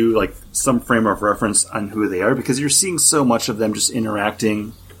give you like some frame of reference on who they are, because you're seeing so much of them just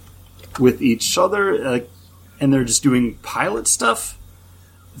interacting with each other, and they're just doing pilot stuff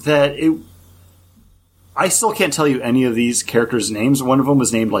that I still can't tell you any of these characters' names. One of them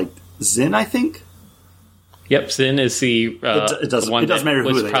was named like Zin, I think. Yep, Zin is the it doesn't matter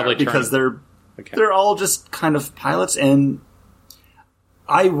who they are, because they're all just kind of pilots. And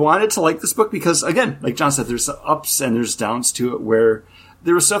I wanted to like this book because, again, like John said, there's ups and there's downs to it, where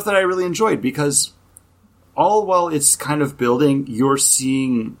there was stuff that I really enjoyed, because all while it's kind of building, you're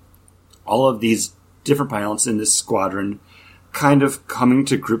seeing all of these different pilots in this squadron kind of coming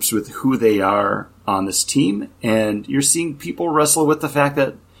to grips with who they are on this team, and you're seeing people wrestle with the fact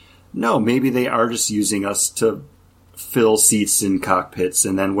that, no, maybe they are just using us to fill seats in cockpits,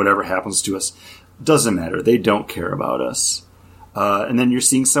 and then whatever happens to us doesn't matter. They don't care about us. And then you're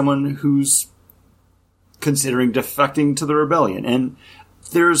seeing someone who's considering defecting to the rebellion. And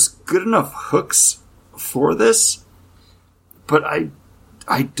there's good enough hooks for this, but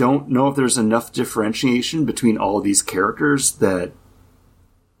I don't know if there's enough differentiation between all of these characters that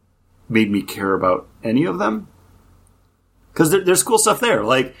made me care about any of them. Because there's cool stuff there.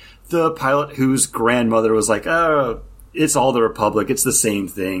 Like the pilot whose grandmother was like, oh, it's all the Republic. It's the same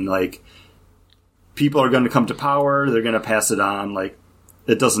thing. Like, people are going to come to power. They're going to pass it on. Like,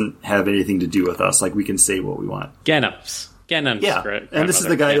 it doesn't have anything to do with us. Like, we can say what we want. Genums. Yeah. And this is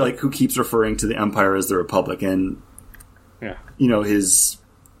the guy like who keeps referring to the Empire as the Republic. And, you know, his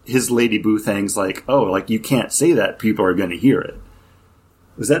Lady Boothang's like, oh, like, you can't say that. People are going to hear it.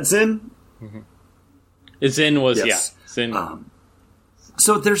 Was that Zin? Mm-hmm. Zin was, yes. Zin.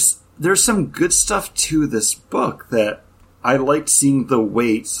 So there's some good stuff to this book that I liked seeing the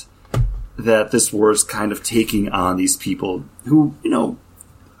weight that this war is kind of taking on these people who, you know,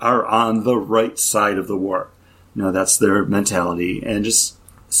 are on the right side of the war. You know, that's their mentality. And just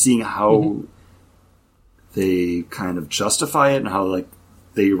seeing how they kind of justify it and how, like,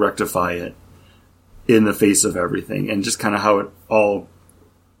 they rectify it in the face of everything. And just kind of how it all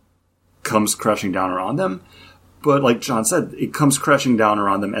comes crashing down around them. But like John said, it comes crashing down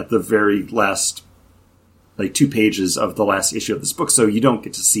around them at the very last, like, 2 pages of the last issue of this book. So you don't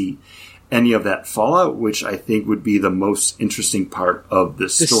get to see any of that fallout, which I think would be the most interesting part of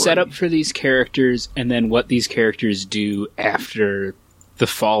this story. The setup for these characters, and then what these characters do after the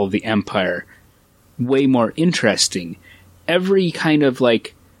fall of the Empire, way more interesting. Every kind of,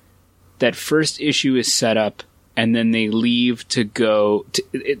 like, that first issue is set up, and then they leave to go...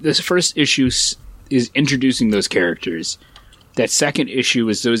 this first issue is introducing those characters. That second issue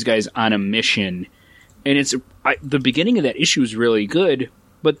is those guys on a mission, and it's the beginning of that issue is really good,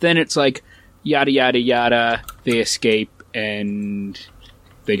 but then it's like, yada, yada, yada, they escape, and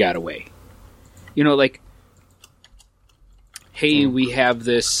they got away. You know, like, hey, we have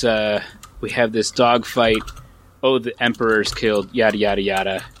this dogfight, oh, the Emperor's killed, yada, yada,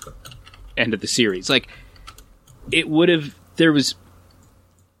 yada, end of the series. Like, there was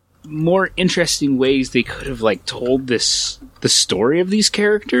more interesting ways they could have, like, told the story of these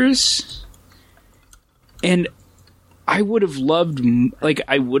characters, and I would have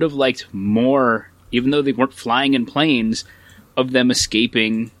liked more, even though they weren't flying in planes, of them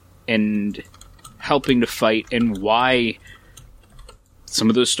escaping and helping to fight, and why some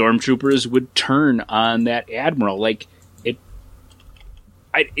of those stormtroopers would turn on that admiral. Like,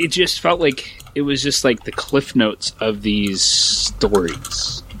 it just felt like it was just like the cliff notes of these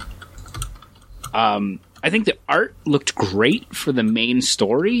stories. I think the art looked great for the main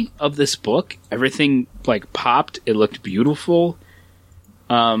story of this book. Everything like popped. It looked beautiful.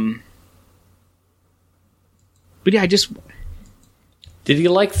 But yeah, Did you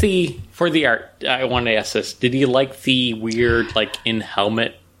like for the art? I want to ask this. Did you like the weird, like,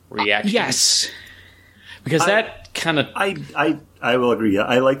 in-helmet reaction? Yes. Because that kind of... I will agree.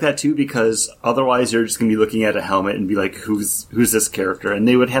 I like that too, because otherwise you're just going to be looking at a helmet and be like, who's this character? And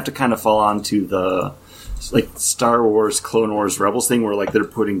they would have to kind of fall onto the like Star Wars, Clone Wars, Rebels thing where like they're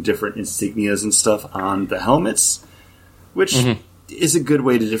putting different insignias and stuff on the helmets, which is a good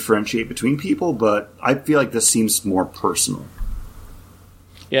way to differentiate between people, but I feel like this seems more personal.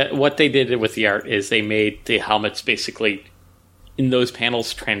 Yeah, what they did with the art is they made the helmets basically in those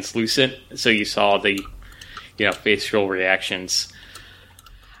panels translucent, so you saw the facial reactions.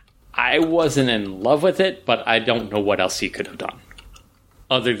 I wasn't in love with it, but I don't know what else you could have done.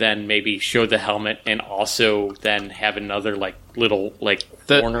 Other than maybe show the helmet and also then have another like little like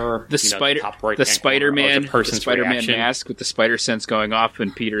corner, the Spider-Man mask with the spider sense going off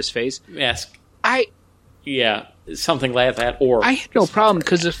in Peter's face. Mask. Something like that. Or I had no problem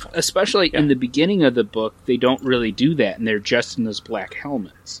because especially in the beginning of the book, they don't really do that, and they're just in those black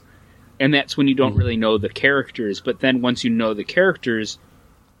helmets. And that's when you don't really know the characters. But then once you know the characters,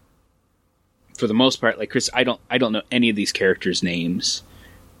 for the most part, like Chris, I don't know any of these characters' names.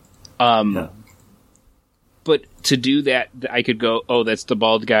 But to do that, I could go, oh, that's the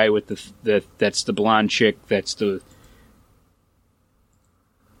bald guy with that's the blonde chick, that's the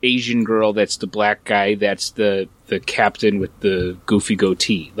Asian girl, that's the black guy, that's the captain with the goofy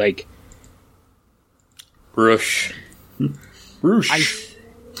goatee. Like Roosh.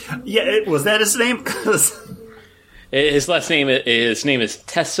 Was that his name? His name is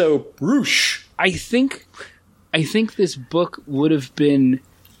Tesso Roosh. I think this book would have been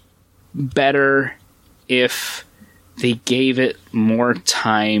better if they gave it more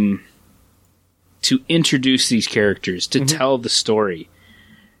time to introduce these characters, to tell the story.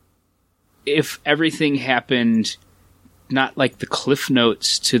 If everything happened not like the Cliff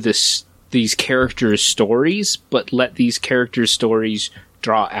Notes to these characters' stories, but let these characters' stories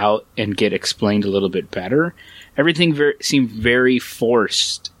draw out and get explained a little bit better. Everything seemed very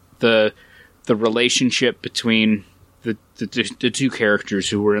forced. The relationship between the two characters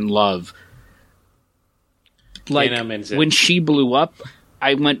who were in love. Like, when she blew up,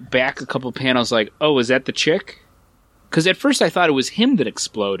 I went back a couple panels like, oh, is that the chick? Because at first I thought it was him that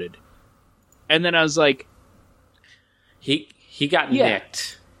exploded. And then I was like... He got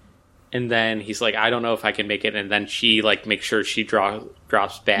nicked. And then he's like, I don't know if I can make it. And then she, like, makes sure she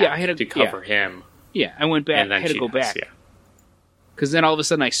drops back to cover him. Yeah, I went back. And then I had to go back. Yeah. Because then all of a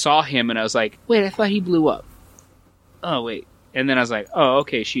sudden I saw him and I was like, wait, I thought he blew up. Oh, wait. And then I was like, oh,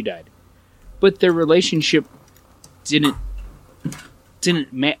 okay, she died. But their relationship didn't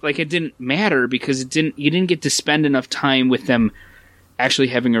matter because you didn't get to spend enough time with them actually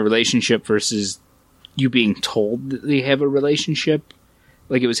having a relationship versus you being told that they have a relationship.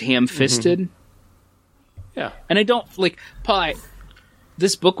 Like, it was ham-fisted. Yeah. And I don't, like, Paul,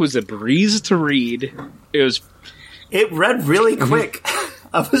 this book was a breeze to read. It read really quick.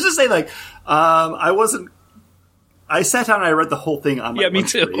 I was just saying, like, I sat down and I read the whole thing on my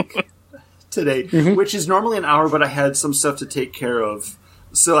lunch break today, which is normally an hour, but I had some stuff to take care of.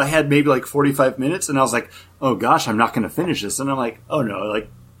 So I had maybe like 45 minutes, and I was like, oh gosh, I'm not going to finish this. And I'm like, oh no, like,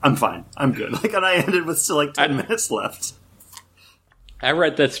 I'm fine. I'm good. Like, and I ended with still like 10 minutes left. I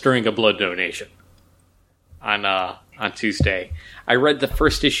read this during a blood donation on Tuesday. I read the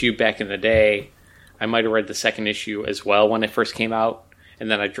first issue back in the day. I might have read the second issue as well when it first came out.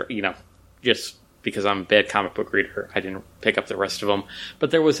 And then just because I'm a bad comic book reader, I didn't pick up the rest of them. But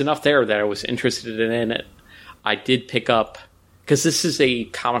there was enough there that I was interested in it. I did pick up, because this is a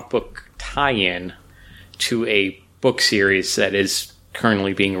comic book tie-in to a book series that is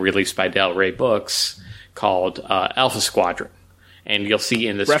currently being released by Del Rey Books called Alpha Squadron. And you'll see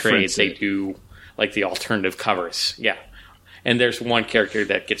in this trade they do like the alternative covers. Yeah. And there's one character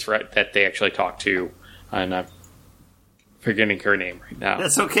that that they actually talk to, and I'm forgetting her name right now.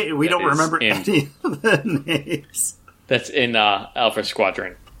 That's okay. We don't remember any of the names. That's in Alpha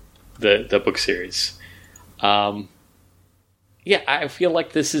Squadron, the book series. Yeah, I feel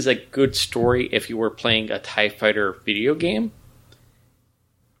like this is a good story if you were playing a TIE Fighter video game.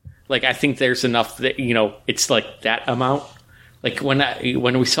 Like, I think there's enough that, it's like that amount. Like,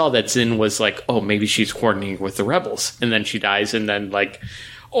 when we saw that Zin was like, oh, maybe she's coordinating with the rebels, and then she dies, and then, like,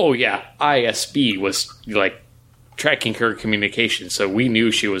 oh, yeah, ISB was, like, tracking her communication, so we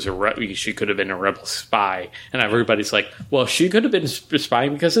knew she was she could have been a rebel spy. And everybody's like, well, she could have been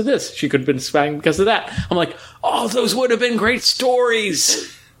spying because of this. She could have been spying because of that. I'm like, oh, those would have been great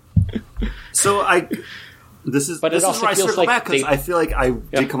stories. So this is where I circle back, because I feel like I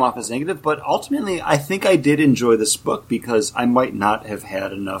did come off as negative, but ultimately I think I did enjoy this book because I might not have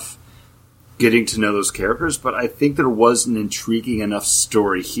had enough getting to know those characters, but I think there was an intriguing enough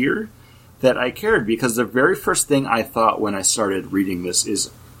story here that I cared, because the very first thing I thought when I started reading this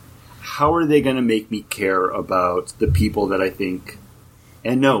is, how are they going to make me care about the people that I think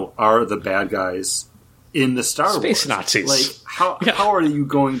and know are the bad guys in the Star Wars? Space Nazis. Like, how are you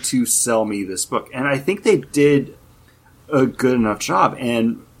going to sell me this book? And I think they did a good enough job.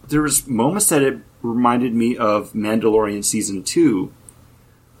 And there was moments that it reminded me of Mandalorian Season 2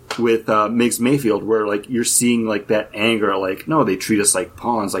 with Migs Mayfield, where like you're seeing like that anger, like, no, they treat us like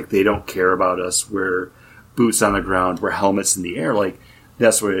pawns, like they don't care about us. We're boots on the ground, we're helmets in the air, like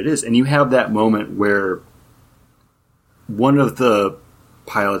that's what it is. And you have that moment where one of the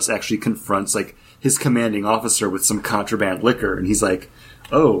pilots actually confronts like his commanding officer with some contraband liquor, and he's like,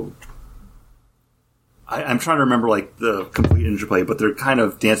 oh, I'm trying to remember like the complete interplay, but they're kind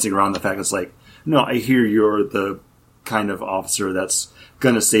of dancing around the fact it's like, no, I hear you're the kind of officer that's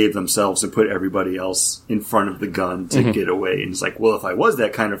going to save themselves and put everybody else in front of the gun to get away. And it's like, well, if I was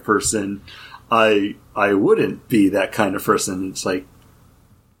that kind of person, I wouldn't be that kind of person. It's like,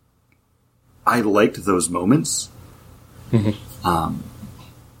 I liked those moments.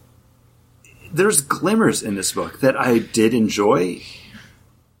 There's glimmers in this book that I did enjoy.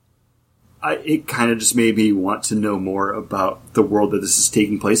 It kind of just made me want to know more about the world that this is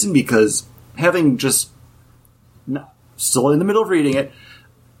taking place in, because having just still in the middle of reading it,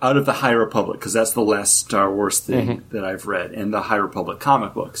 out of the High Republic, because that's the last Star Wars thing that I've read, and the High Republic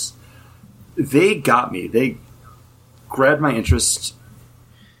comic books, they got me. They grabbed my interest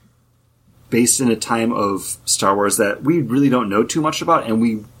based in a time of Star Wars that we really don't know too much about, and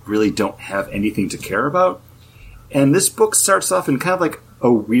we really don't have anything to care about. And this book starts off in kind of like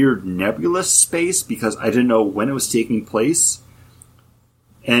a weird nebulous space, because I didn't know when it was taking place.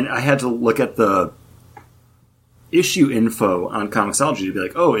 And I had to look at the issue info on Comixology to be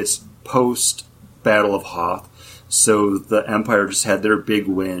like, oh, it's post Battle of Hoth, so the Empire just had their big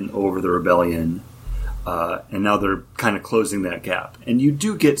win over the Rebellion, and now they're kind of closing that gap. And you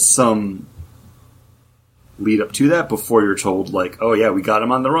do get some lead up to that before you're told, like, oh yeah, we got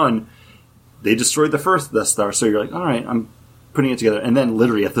them on the run. They destroyed the first Death Star, so you're like, all right, I'm putting it together. And then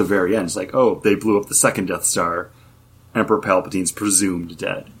literally at the very end, it's like, oh, they blew up the second Death Star. Emperor Palpatine's presumed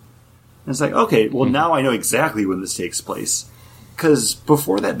dead. And it's like, okay, well, now I know exactly when this takes place. Because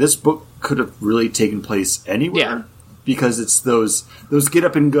before that, this book could have really taken place anywhere. Yeah. Because it's those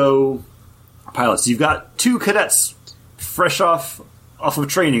get-up-and-go pilots. You've got two cadets fresh off of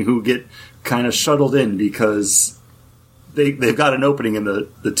training who get kind of shuttled in because they've got an opening in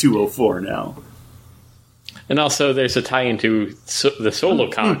the 204 now. And also there's a tie into the Solo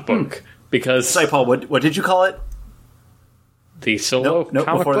comic book. Because... Sorry, Paul, what did you call it? The Solo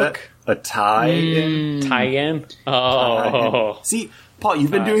comic book? That, a tie-in? Tie-in? Oh. See, Paul,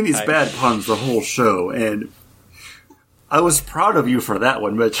 you've been doing these bad puns the whole show, and I was proud of you for that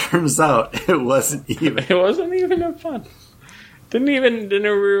one, but it turns out it wasn't even. It wasn't even that fun. Didn't even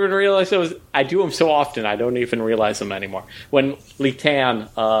realize it was. I do them so often, I don't even realize them anymore. When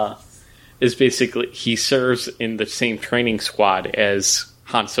Litan is basically, he serves in the same training squad as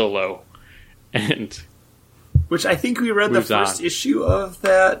Han Solo, and which I think we read the first issue of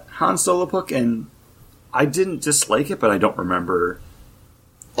that Han Solo book, and I didn't dislike it, but I don't remember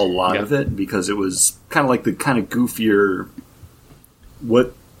a lot of it, because it was kind of like the kind of goofier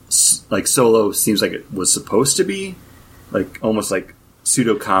what like Solo seems like it was supposed to be, like almost like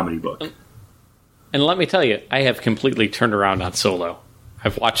pseudo comedy book. And let me tell you, I have completely turned around on Solo.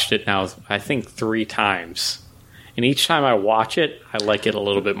 I've watched it now, I think 3 times. And each time I watch it, I like it a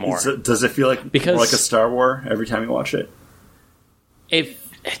little bit more. Does it feel like more like a Star Wars every time you watch it? It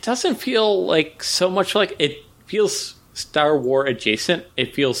doesn't feel like so much like it feels Star Wars adjacent.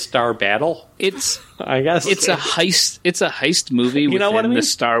 It feels Star Battle. I guess it's a heist. It's a heist movie within the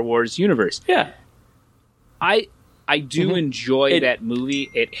Star Wars universe. Yeah, I do enjoy that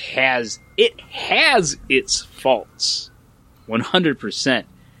movie. It has its faults, 100%.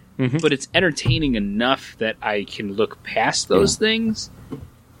 But it's entertaining enough that I can look past those things.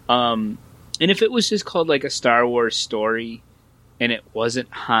 And if it was just called like a Star Wars story and it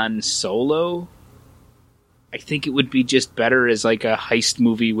wasn't Han Solo, I think it would be just better as like a heist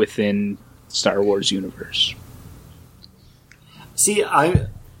movie within Star Wars universe. See, I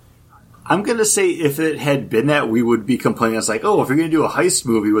I'm going to say if it had been that, we would be complaining. It's like, oh, if you're going to do a heist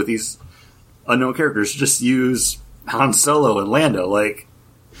movie with these unknown characters, just use Han Solo and Lando. Like,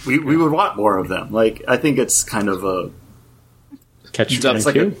 we would want more of them. Like, I think it's kind of a...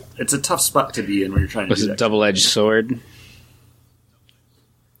 It's a tough spot to be in when you're trying to do that. It's a double-edged sword.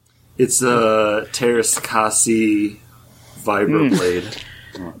 It's a Terrace Kasi vibroblade.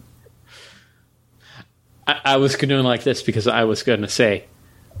 I was going to like this because I was going to say,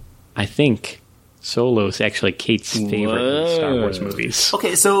 I think Solo is actually Kate's favorite in Star Wars movies.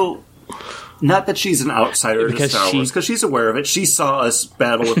 Okay, so not that she's an outsider to Star Wars, because she's aware of it. She saw us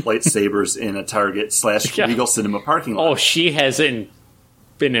battle with lightsabers in a Target/Regal Cinema parking lot. Oh, she hasn't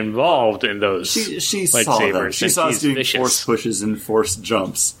been involved in those. She saw them. She saw us doing force pushes and force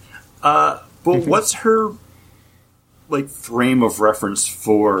jumps. But what's her frame of reference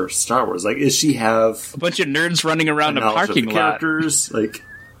for Star Wars? Like, does she have a bunch of nerds running around a parking lot? Characters like.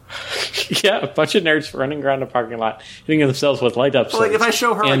 Yeah, a bunch of nerds running around a parking lot, hitting themselves with light up. Well, like, if I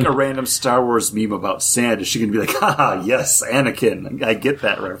show her like a random Star Wars meme about sand, is she going to be like, "Haha, yes, Anakin"? I get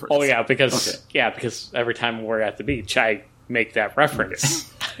that reference. Oh yeah, because every time we're at the beach, I make that reference.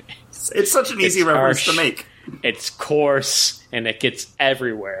 It's such an easy reference to make. It's coarse, and it gets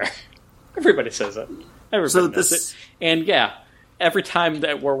everywhere. Everybody says it. Everybody does it. And yeah, every time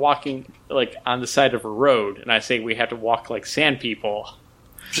that we're walking like on the side of a road, and I say we have to walk like sand people.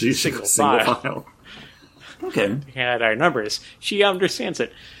 She's single file. Okay. Had our numbers. She understands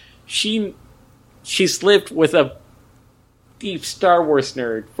it. She's lived with a deep Star Wars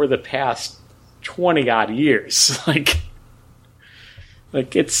nerd for the past 20 odd years. Like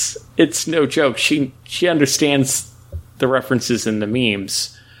it's no joke. She understands the references and the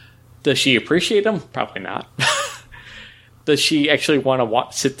memes. Does she appreciate them? Probably not. Does she actually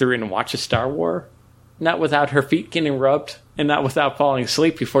want to sit through and watch a Star Wars? Not without her feet getting rubbed, and not without falling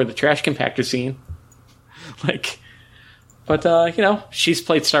asleep before the trash compactor scene. But she's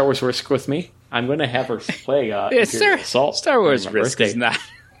played Star Wars Risk with me. I'm going to have her play Imperial Assault. Star Wars Risk is not...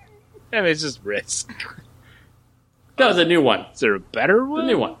 I mean, it's just Risk. No, the new one. Is there a better one?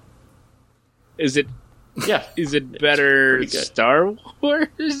 The new one. Is it... Yeah. Is it better Star Wars?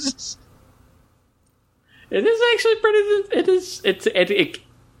 It is actually pretty... It is...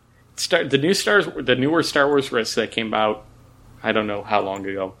 The newer Star Wars Risk that came out, I don't know how long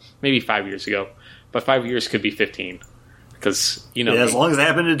ago, maybe 5 years ago, but 5 years could be 15, because as long as it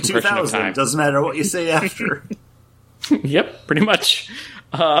happened in 2000, it doesn't matter what you say after. Yep, pretty much.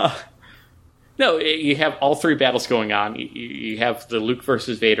 No, you have all three battles going on. You have the Luke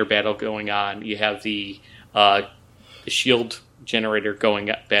versus Vader battle going on. You have the shield generator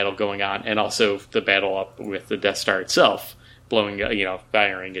battle going on, and also the battle up with the Death Star itself.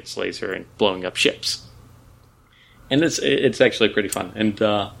 Firing its laser and blowing up ships, and it's actually pretty fun. And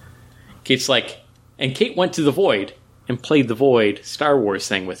Kate's like, and Kate went to the Void and played the Void Star Wars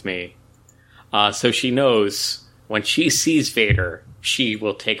thing with me, so she knows when she sees Vader, she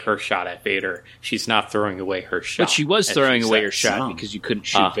will take her shot at Vader. She's not throwing away her shot, but she was throwing away her shot because you couldn't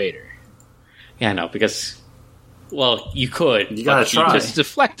shoot Vader. Yeah, no, because you could. You gotta try. He just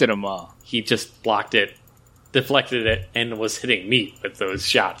deflected them all. He just blocked it. Deflected it and was hitting me with those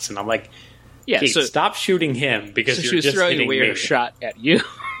shots, and I'm like, "Yeah, Kate, stop shooting him because you're she was just throwing hitting away me." Her shot at you.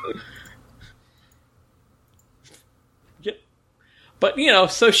 Yep. But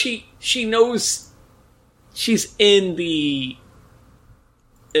so she knows she's in the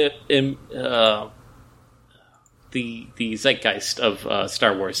zeitgeist of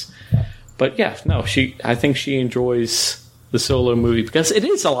Star Wars. But yeah, no, I think she enjoys the Solo movie because it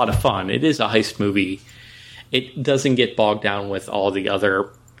is a lot of fun. It is a heist movie. It doesn't get bogged down with all the other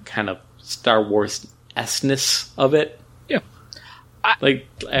kind of Star Wars-esseness of it. Yeah.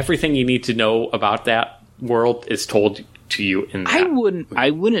 Everything you need to know about that world is told to you in that. I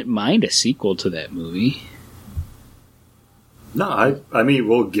wouldn't mind a sequel to that movie. No, I mean,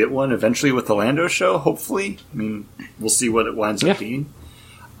 we'll get one eventually with the Lando show, hopefully. I mean, we'll see what it winds up being.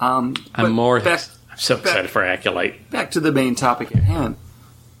 I'm so excited for Acolyte. Back to the main topic at hand.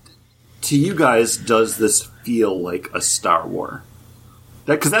 To you guys, does this feel like a Star Wars?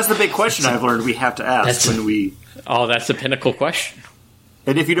 Because that's the big question I've learned we have to ask when we... Oh, that's the pinnacle question.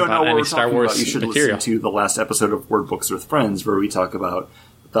 And if you don't know what we're Star talking Wars about, you should material. listen to the last episode of Word Books with Friends, where we talk about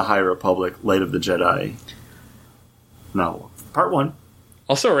the High Republic, Light of the Jedi novel. Part 1.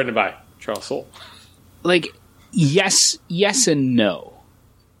 Also written by Charles Soule. Yes and no.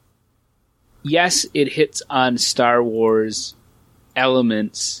 Yes, it hits on Star Wars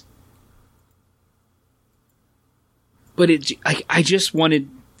elements, but I just wanted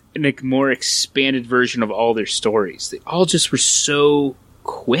a more expanded version of all their stories. They all just were so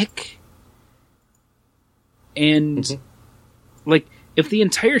quick And like, if the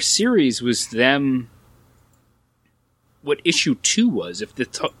entire series was them, what issue 2 was, if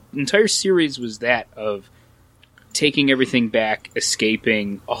the entire series was that of taking everything back,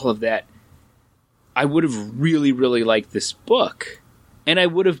 escaping, all of that, I would have really, really liked this book. And I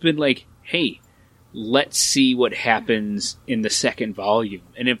would have been like, hey, let's see what happens in the second volume.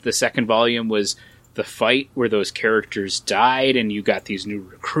 And if the second volume was the fight where those characters died and you got these new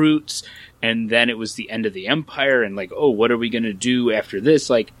recruits, and then it was the end of the Empire, and like, oh, what are we going to do after this?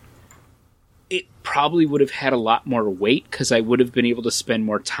 Like, it probably would have had a lot more weight, because I would have been able to spend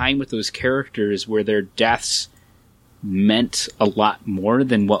more time with those characters where their deaths meant a lot more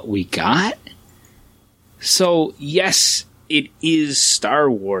than what we got. So, yes, it is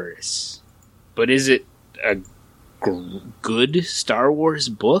Star Wars, but is it a good Star Wars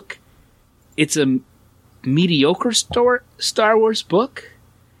book? It's a mediocre Star Wars book,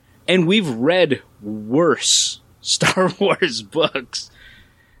 and we've read worse Star Wars books.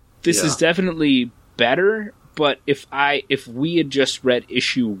 This is definitely better, but if we had just read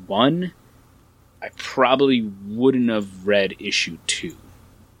issue 1, I probably wouldn't have read issue 2.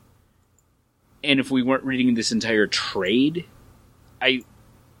 And if we weren't reading this entire trade, I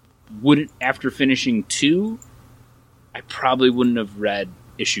wouldn't, after finishing 2, I probably wouldn't have read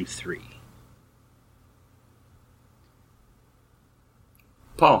issue 3.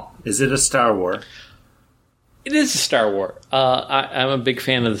 Paul, is it a Star War? It is a Star War. I'm a big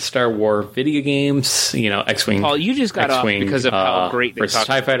fan of the Star War video games. You know, X-Wing. Paul, you just got X-Wing, off because of how great they talk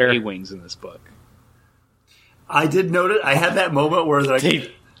TIE about Fighter. A-Wings in this book. I did note it. I had that moment where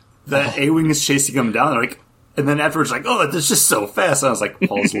like the A-Wing is chasing him down, like, and then afterwards, like, oh, that's just so fast. And I was like,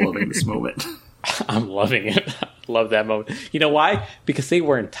 Paul's loving this moment. I'm loving it. I love that moment. You know why? Because they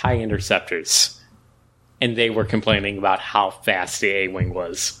were in TIE interceptors, and they were complaining about how fast the A-Wing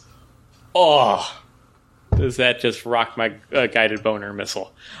was. Oh, does that just rock my guided boner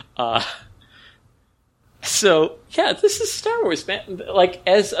missile? So, yeah, this is Star Wars, man. Like,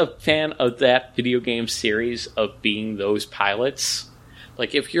 as a fan of that video game series of being those pilots,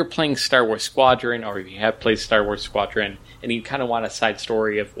 like, if you're playing Star Wars Squadron, or if you have played Star Wars Squadron, and you kind of want a side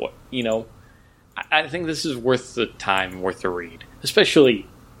story of what, you know, I think this is worth the time, worth the read. Especially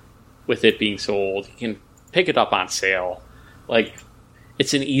with it being so old. You can pick it up on sale. Like,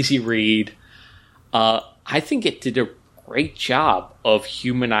 it's an easy read. I think it did a great job of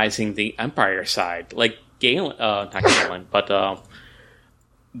humanizing the Empire side. Like, not Galen, but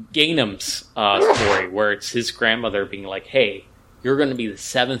Gainham's story, where it's his grandmother being like, hey, you're going to be the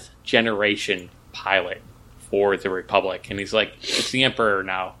 7th generation pilot for the Republic. And he's like, it's the Empire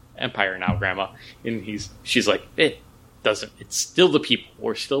now, Grandma. And she's like, it doesn't. It's still the people.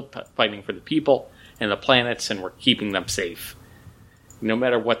 We're still fighting for the people and the planets, and we're keeping them safe. No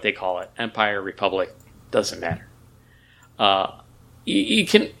matter what they call it, Empire, Republic, doesn't matter. You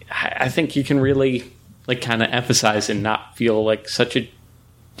can, I think you can really, like, kind of emphasize and not feel like such a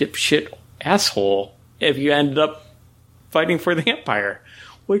dipshit asshole if you ended up fighting for the Empire,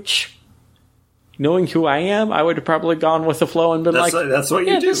 which, knowing who I am, I would have probably gone with the flow and been that's what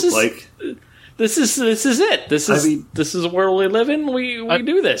you do. This is it. This is a world we live in. We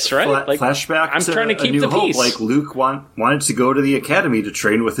do this, right? Flashback. I'm trying to keep A New the Hope. peace. Like, Luke wanted to go to the academy to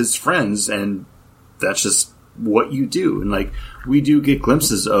train with his friends, and that's just what you do. And like, we do get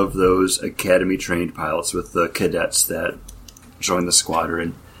glimpses of those academy trained pilots with the cadets that join the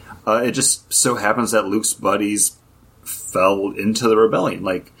squadron. It just so happens that Luke's buddies fell into the rebellion.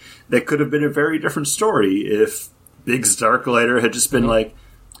 Like, that could have been a very different story if Biggs Darklighter had just been like,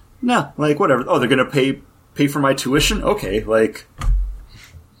 no, like, whatever. Oh, they're going to pay for my tuition? Okay, like,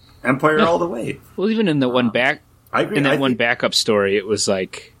 Empire all the way. Well, even in the I agree. in that one backup story, it was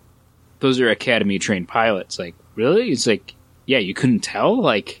like, those are academy trained pilots. Like, really? It's like, yeah, you couldn't tell?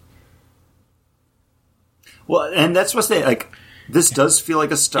 Like, well, and that's what's like, this does feel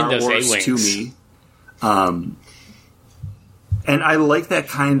like a Star Wars A-Wings to me. And I like that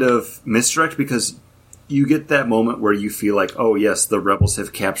kind of misdirect, because you get that moment where you feel like, oh yes, the rebels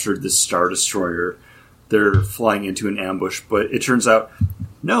have captured this Star Destroyer. They're flying into an ambush, but it turns out,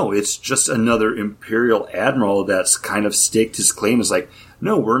 no, it's just another Imperial admiral that's kind of staked his claim as like,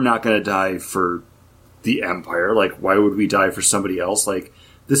 no, we're not going to die for the Empire. Like, why would we die for somebody else? Like,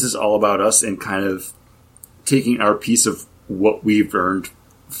 this is all about us and kind of taking our piece of what we've earned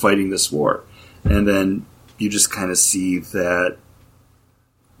fighting this war. And then you just kind of see that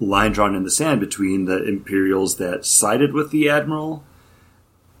line drawn in the sand between the Imperials that sided with the Admiral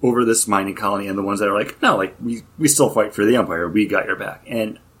over this mining colony and the ones that are like, no, like, we still fight for the Empire. We got your back.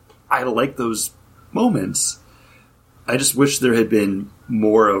 And I like those moments. I just wish there had been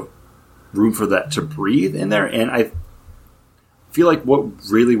more of room for that to breathe in there. And I feel like what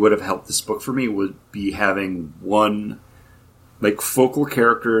really would have helped this book for me would be having one like focal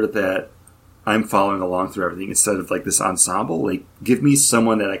character that I'm following along through everything instead of like this ensemble. Like, give me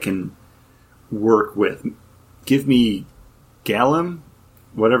someone that I can work with. Give me Gallum,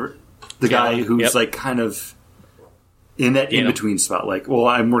 whatever, the guy who's like kind of in that in-between spot. Like, well,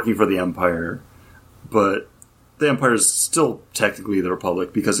 I'm working for the Empire, but the Empire is still technically the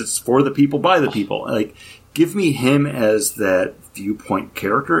Republic because it's for the people by the people. Like, give me him as that viewpoint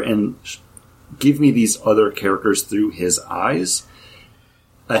character and give me these other characters through his eyes.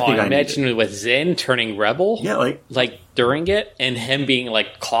 I imagine it with Zen turning rebel. Yeah, like during it, and him being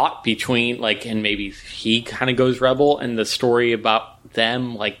like caught between like, and maybe he kind of goes rebel, and the story about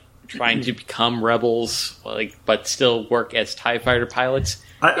them like trying to become rebels, like but still work as TIE fighter pilots.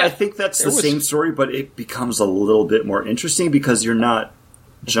 I think that's the same story, but it becomes a little bit more interesting because you're not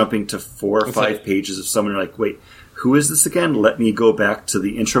jumping to 4 or 5 pages of someone like, wait, who is this again? Let me go back to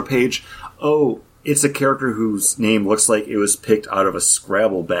the intro page. Oh, it's a character whose name looks like it was picked out of a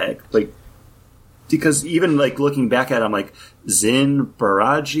Scrabble bag. Like, because even like looking back at it, I'm like, Zin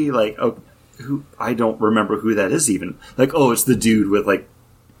Baraji, like, oh, who, I don't remember who that is even. Like, oh, it's the dude with like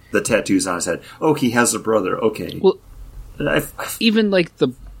the tattoos on his head. Oh, he has a brother. Okay. Well, even like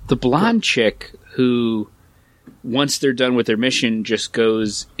the blonde chick who, once they're done with their mission, just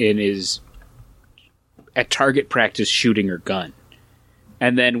goes and is at target practice shooting her gun.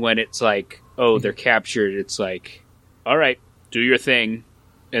 And then when it's like, oh, they're captured, it's like, all right, do your thing.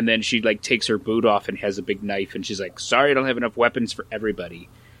 And then she like takes her boot off and has a big knife, and she's like, sorry, I don't have enough weapons for everybody.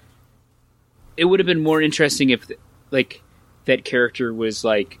 It would have been more interesting if like that character was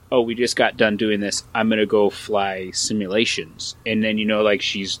like, oh, we just got done doing this, I'm going to go fly simulations. And then, you know, like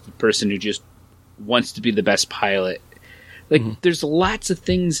she's the person who just wants to be the best pilot. Like, there's lots of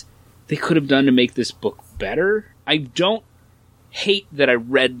things they could have done to make this book better. I don't hate that I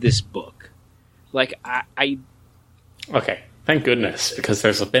read this book. Like, I okay, thank goodness, because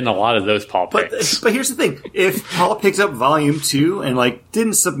there's been a lot of those Paul picks. But here's the thing: if Paul picks up Volume 2 and like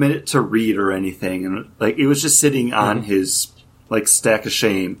didn't submit it to read or anything, and like it was just sitting on his like stack of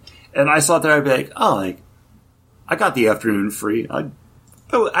shame, and I saw it there, I'd be like, oh, like I got the afternoon free.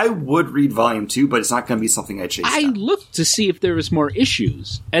 I would read Volume 2, but it's not going to be something I chase. I looked to see if there was more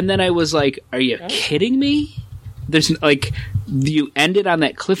issues, and then I was like, are you kidding me? There's like, you ended on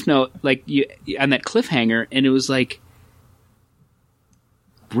that cliff note, like you on that cliffhanger, and it was like,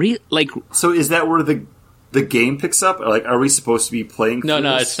 so is that where the game picks up? Like, are we supposed to be playing?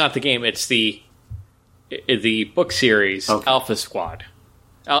 No, it's not the game. It's the book series. Okay. Alpha Squad,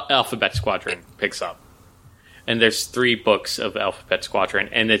 Alphabet Squadron picks up, and there's 3 books of Alphabet Squadron,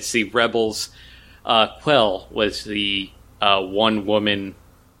 and it's the Rebels. Quell was the one woman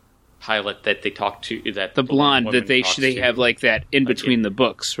pilot that they talk to, that the blonde that they have like that in between the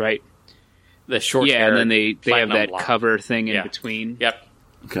books, right? The short hair, and then they have that blonde cover thing in between. Yep.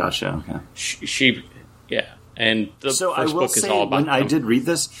 Gotcha. Okay. She and the so first I will book say, is all about when I did read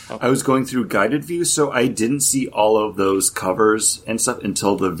this, I was going through guided view, so I didn't see all of those covers and stuff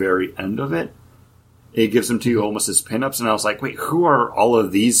until the very end of it. It gives them to you almost as pinups, and I was like, wait, who are all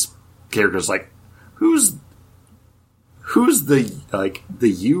of these characters? Like, who's the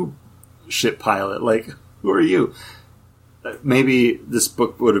U ship pilot? Like, who are you? Maybe this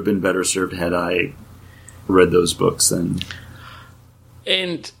book would have been better served had I read those books then.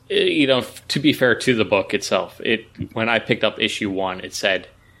 And, you know, to be fair to the book itself, when I picked up issue 1, it said,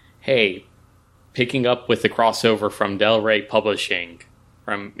 hey, picking up with the crossover from Del Rey Publishing,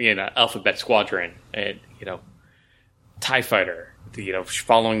 from, you know, Alphabet Squadron, and, you know, TIE Fighter, you know,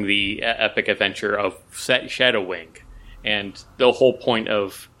 following the epic adventure of Shadow Wing. And the whole point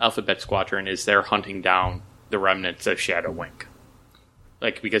of Alphabet Squadron is they're hunting down the remnants of Shadow Wing.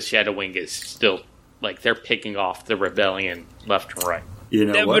 Like, because Shadow Wing is still, like, they're picking off the rebellion left and right. You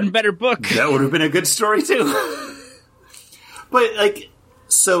know, that would have been a better book. That would have been a good story, too. But, like,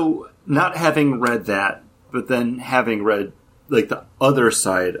 so, not having read that, but then having read, like, the other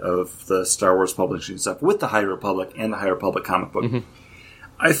side of the Star Wars publishing stuff with the High Republic and the High Republic comic book,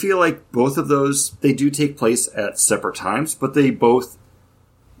 I feel like both of those, they do take place at separate times, but they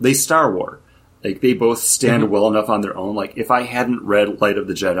Star War. Like, they both stand well enough on their own. Like, if I hadn't read Light of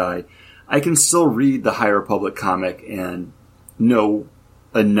the Jedi, I can still read the High Republic comic and know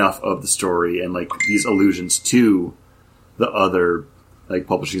enough of the story and, like, these allusions to the other, like,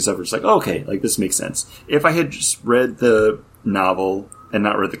 publishing stuff. It's like, okay, like, this makes sense. If I had just read the novel and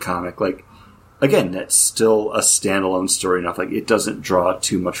not read the comic, like, again, that's still a standalone story enough. Like, it doesn't draw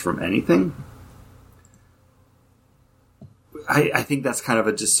too much from anything. I think that's kind of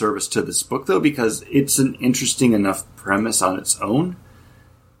a disservice to this book, though, because it's an interesting enough premise on its own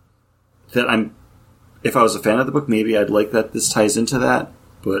that if I was a fan of the book, maybe I'd like that this ties into that.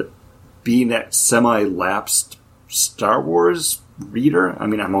 But being that semi-lapsed Star Wars reader, I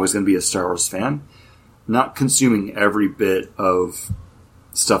mean, I'm always going to be a Star Wars fan. Not consuming every bit of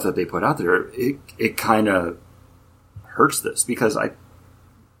stuff that they put out there, it kind of hurts this, because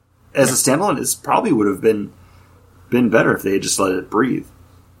as a standalone, it probably would have been better if they had just let it breathe.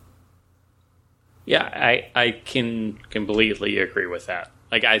 Yeah, I can completely agree with that.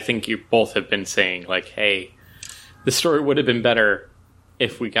 Like, I think you both have been saying, like, hey, the story would have been better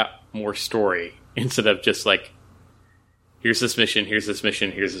if we got more story instead of just like, here's this mission, here's this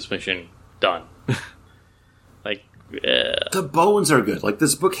mission, here's this mission, done. Like, the bones are good. Like,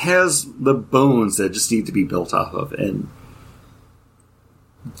 this book has the bones that just need to be built off of. And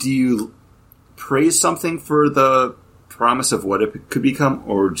do you praise something for the promise of what it could become,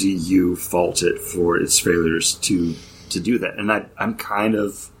 or do you fault it for its failures to do that? And I'm kind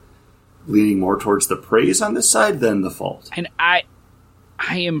of leaning more towards the praise on this side than the fault. And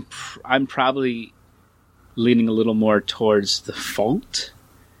I'm probably leaning a little more towards the fault,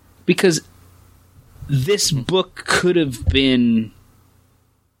 because this book could have been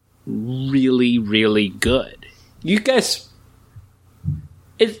really, really good. You guys,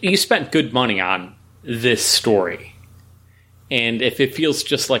 you spent good money on this story. And if it feels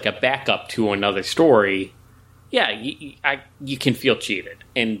just like a backup to another story, yeah, you can feel cheated.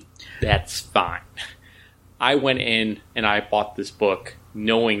 And that's fine. I went in and I bought this book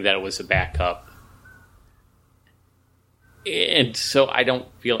knowing that it was a backup. And so I don't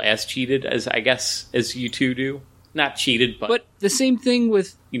feel as cheated as, I guess, as you two do. Not cheated, but the same thing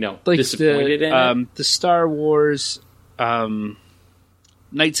with, like disappointed in it. The Star Wars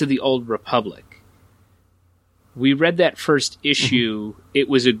Knights of the Old Republic. We read that first issue. It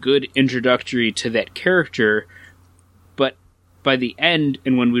was a good introductory to that character, but by the end,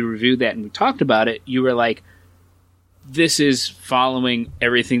 and when we reviewed that and we talked about it, you were like, this is following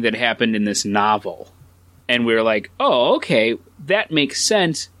everything that happened in this novel. And we were like, oh, okay, that makes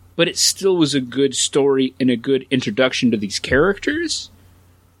sense, but it still was a good story and a good introduction to these characters.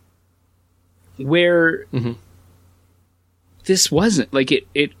 Where this wasn't. Like,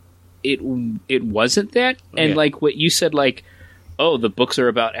 it wasn't that. And like what you said, like, oh, the books are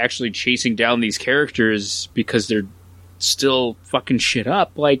about actually chasing down these characters because they're still fucking shit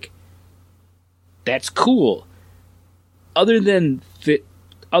up. Like, that's cool. Other than the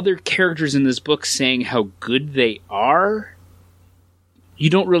other characters in this book saying how good they are, you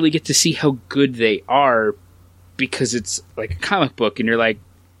don't really get to see how good they are because it's like a comic book and you're like,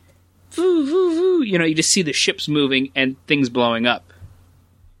 voo, voo, voo. You just see the ships moving and things blowing up.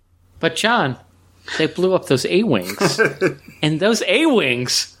 But John, they blew up those A-Wings. And those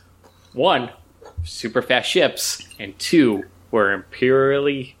A-Wings, one, super fast ships, and two, were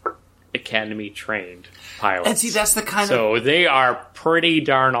Imperially Academy trained pilots. And see, that's the kind so they are pretty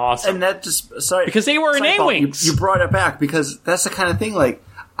darn awesome. And that just, sorry. Because they were in A-Wings. You brought it back because that's the kind of thing, like,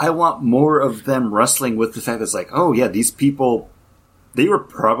 I want more of them wrestling with the fact that it's like, oh yeah, these people, they were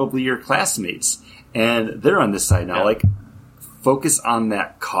probably your classmates. And they're on this side now. Yeah. Like, focus on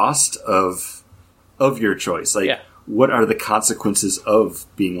that cost of your choice. Like, what are the consequences of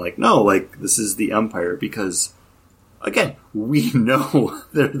being like, no, like, this is the Empire? Because, again, we know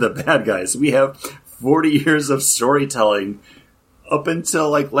they're the bad guys. We have 40 years of storytelling up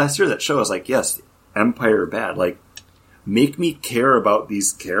until, like, last year that shows, like, yes, Empire bad. Like, make me care about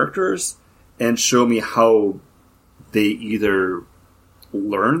these characters and show me how they either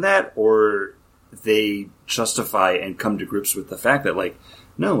learn that or they justify and come to grips with the fact that, like,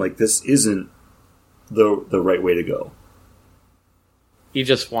 no, like, this isn't the right way to go. You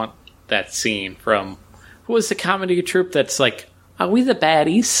just want that scene from, who was the comedy troupe that's like, are we the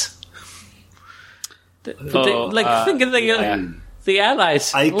baddies? Think of the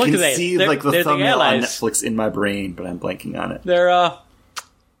allies. I can see like the thumbnail on Netflix in my brain, but I'm blanking on it. They're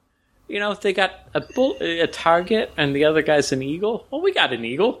they got a target and the other guy's an eagle. Well, we got an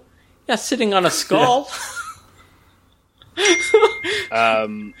eagle. Yeah, sitting on a skull.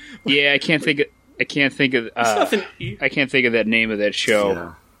 I can't think of I can't think of that name of that show.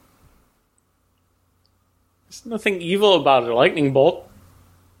 Yeah. There's nothing evil about a lightning bolt.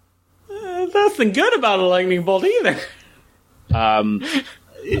 Nothing good about a lightning bolt either.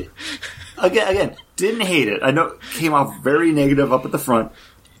 Again, didn't hate it. I know it came off very negative up at the front,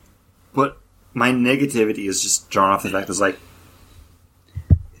 but my negativity is just drawn off the fact that it's like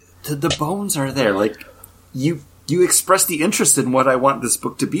the bones are there. Like, you express the interest in what I want this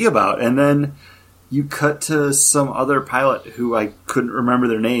book to be about, and then you cut to some other pilot who I couldn't remember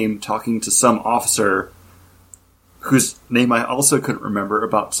their name talking to some officer whose name I also couldn't remember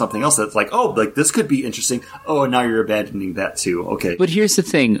about something else that's like, oh, like this could be interesting. Oh, and now you're abandoning that too. Okay. But here's the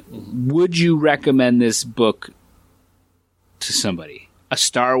thing. Would you recommend this book to somebody? A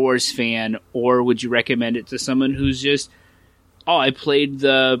Star Wars fan, or would you recommend it to someone who's just, oh, I played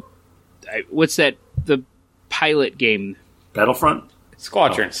the pilot game? Battlefront?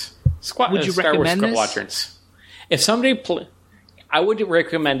 Squadrons. Would you Star Wars recommend this? Squadrons. If somebody I would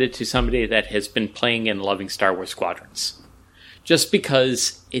recommend it to somebody that has been playing and loving Star Wars Squadrons. Just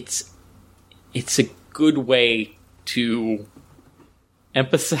because it's a good way to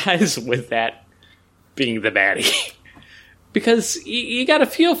empathize with that being the baddie. Because you got a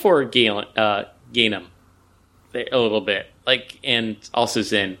feel for Gainem a little bit. And also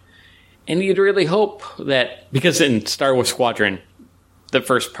Zin. And you'd really hope that, because in Star Wars Squadron, the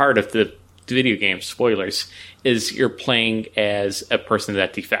first part of the video game, spoilers, is you're playing as a person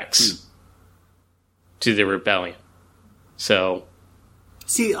that defects to the rebellion. So,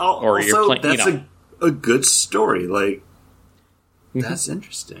 see, that's a good story. Like, that's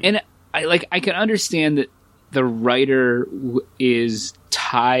interesting. And I can understand that the writer is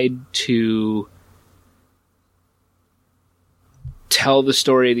tied to tell the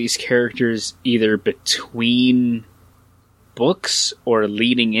story of these characters either between books or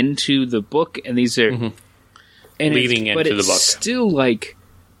leading into the book, and these are and leading into the book. Still, like,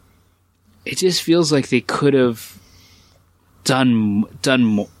 it just feels like they could have done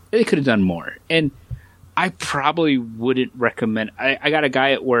more. They could have done more, and I probably wouldn't recommend. I got a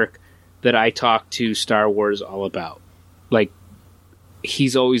guy at work that I talk to Star Wars all about. Like,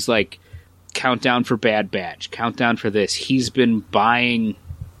 he's always like, countdown for Bad Batch, countdown for this. He's been buying.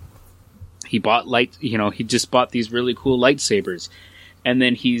 He bought he just bought these really cool lightsabers. And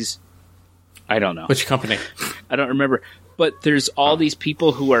then I don't know. Which company? I don't remember. But there's all these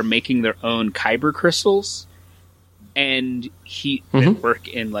people who are making their own kyber crystals. And they work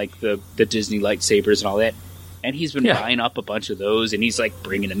in like the Disney lightsabers and all that. And he's been buying up a bunch of those, and he's like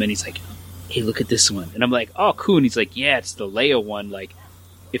bringing them in. He's like, hey, look at this one. And I'm like, oh, cool. And he's like, yeah, it's the Leia one. Like,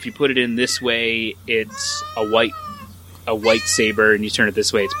 if you put it in this way, it's a white saber, and you turn it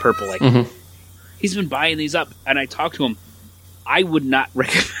this way, it's purple. Like, he's been buying these up, and I talked to him. I would not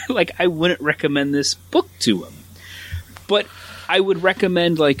recommend, like, I wouldn't recommend this book to him, but I would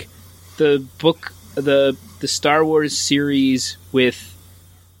recommend like the book, the Star Wars series with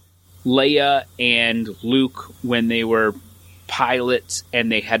Leia and Luke when they were pilots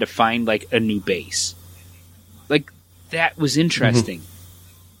and they had to find like a new base. Like, that was interesting.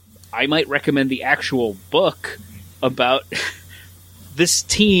 I might recommend the actual book about this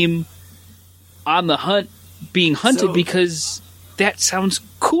team on the hunt, being hunted, because that sounds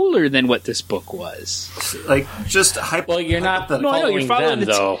cooler than what this book was. Like, just well, you're not following you're following them,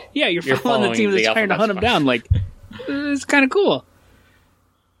 though. You're following the team that's trying to hunt them down. Like, it's kind of cool.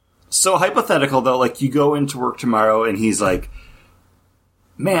 So hypothetical, though, like, you go into work tomorrow and he's like,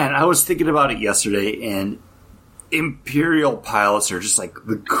 man, I was thinking about it yesterday, and Imperial pilots are just like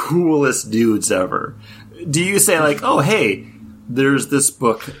the coolest dudes ever. Do you say like, oh, hey, there's this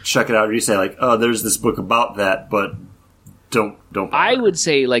book, check it out? Or do you say like, oh, there's this book about that, but don't bother? I would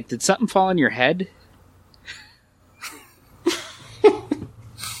say, like, did something fall on your head?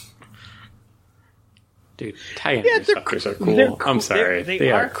 Dude, tie-in suckers are cool. I'm sorry.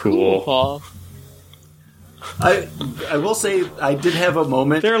 They are cool. Paul. I will say I did have a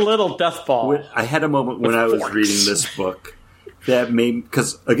moment. They're a little death ball. I had a moment when I was reading this book that made,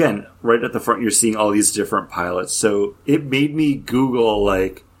 because again, right at the front you're seeing all these different pilots, so it made me Google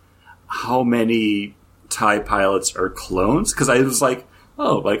like how many TIE pilots are clones, because I was like,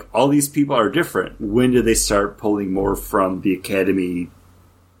 oh, like all these people are different. When did they start pulling more from the academy,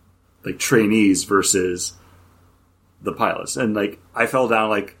 like trainees versus the pilots? And like I fell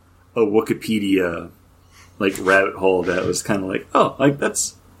down like a Wikipedia like rabbit hole that was kind of like, oh, like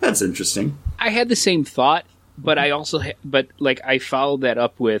that's interesting. I had the same thought, but I also I followed that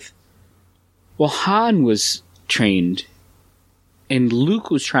up with, well, Han was trained and Luke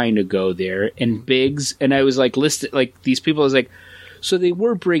was trying to go there, and Biggs, and I was like listed like these people. I was like, so they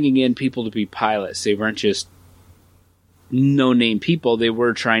were bringing in people to be pilots. They weren't just no-name people. They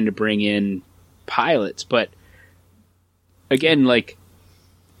were trying to bring in pilots, but again, like,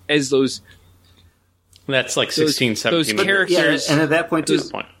 as those. That's like 16, 17 those characters. Yeah, and at that point, too,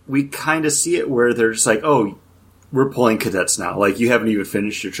 we kind of see it where they're just like, oh, we're pulling cadets now. Like, you haven't even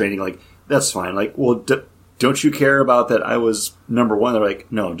finished your training. Like, that's fine. Like, well, don't you care about that I was number one? They're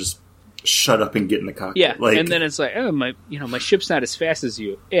like, no, just shut up and get in the cockpit. Yeah, Like, and then it's like, oh, my ship's not as fast as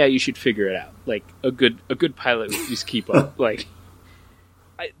you. Yeah, you should figure it out. Like a good pilot would just keep up. Like,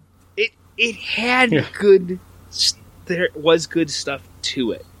 it had good. There was good stuff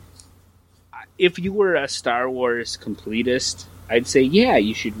to it. If you were a Star Wars completist, I'd say, yeah,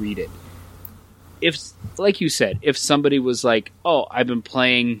 you should read it. If, like you said, if somebody was like, oh, I've been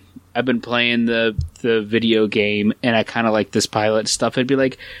playing the video game and I kind of like this pilot stuff, I'd be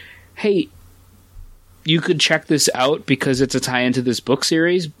like, hey, you could check this out because it's a tie into this book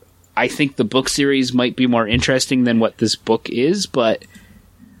series. I think the book series might be more interesting than what this book is, but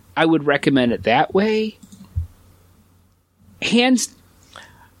I would recommend it that way.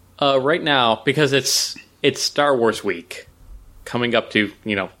 Right now, because it's Star Wars week coming up to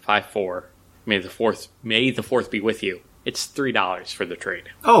 5/4. May the 4th be with you. It's $3 for the trade.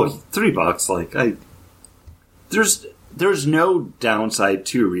 oh, $3. Like, there's no downside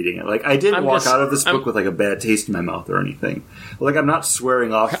to reading it. Like, I didn't walk out of this book with like a bad taste in my mouth or anything. Like, I'm not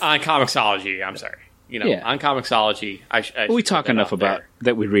swearing off on Comixology. I'm sorry, on Comixology. We talk enough about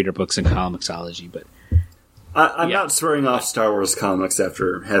that. We read our books in Comixology, but I'm not swearing off Star Wars comics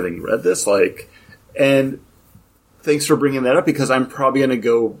after having read this. Like, and thanks for bringing that up because I'm probably going to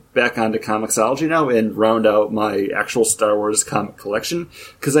go back onto Comixology now and round out my actual Star Wars comic collection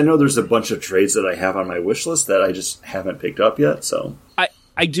because I know there's a bunch of trades that I have on my wish list that I just haven't picked up yet. So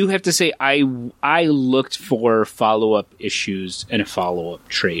I do have to say I looked for follow-up issues and a follow-up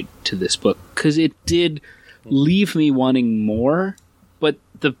trade to this book because it did leave me wanting more, but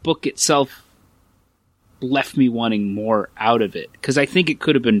the book itself left me wanting more out of it because I think it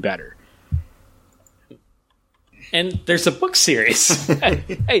could have been better. And there's a book series.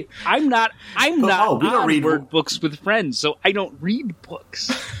 Hey, I'm not we don't on read Word Books with friends, so I don't read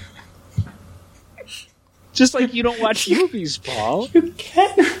books. Just like you don't watch movies, Paul. You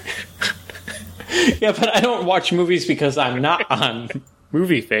can. Yeah, but I don't watch movies because I'm not on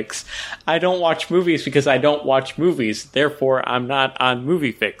MovieFix. I don't watch movies because I don't watch movies. Therefore, I'm not on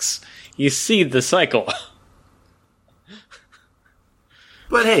MovieFix. You see the cycle.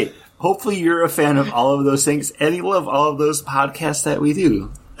 But hey, hopefully you're a fan of all of those things and you love all of those podcasts that we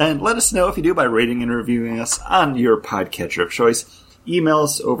do. And let us know if you do by rating and reviewing us on your podcatcher of choice. Email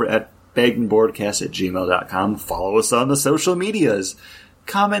us over at baggedandboardcast@gmail.com. Follow us on the social medias.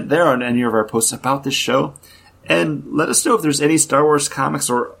 Comment there on any of our posts about this show. And let us know if there's any Star Wars comics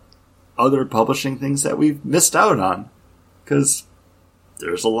or other publishing things that we've missed out on. Because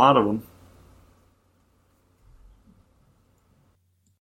there's a lot of them.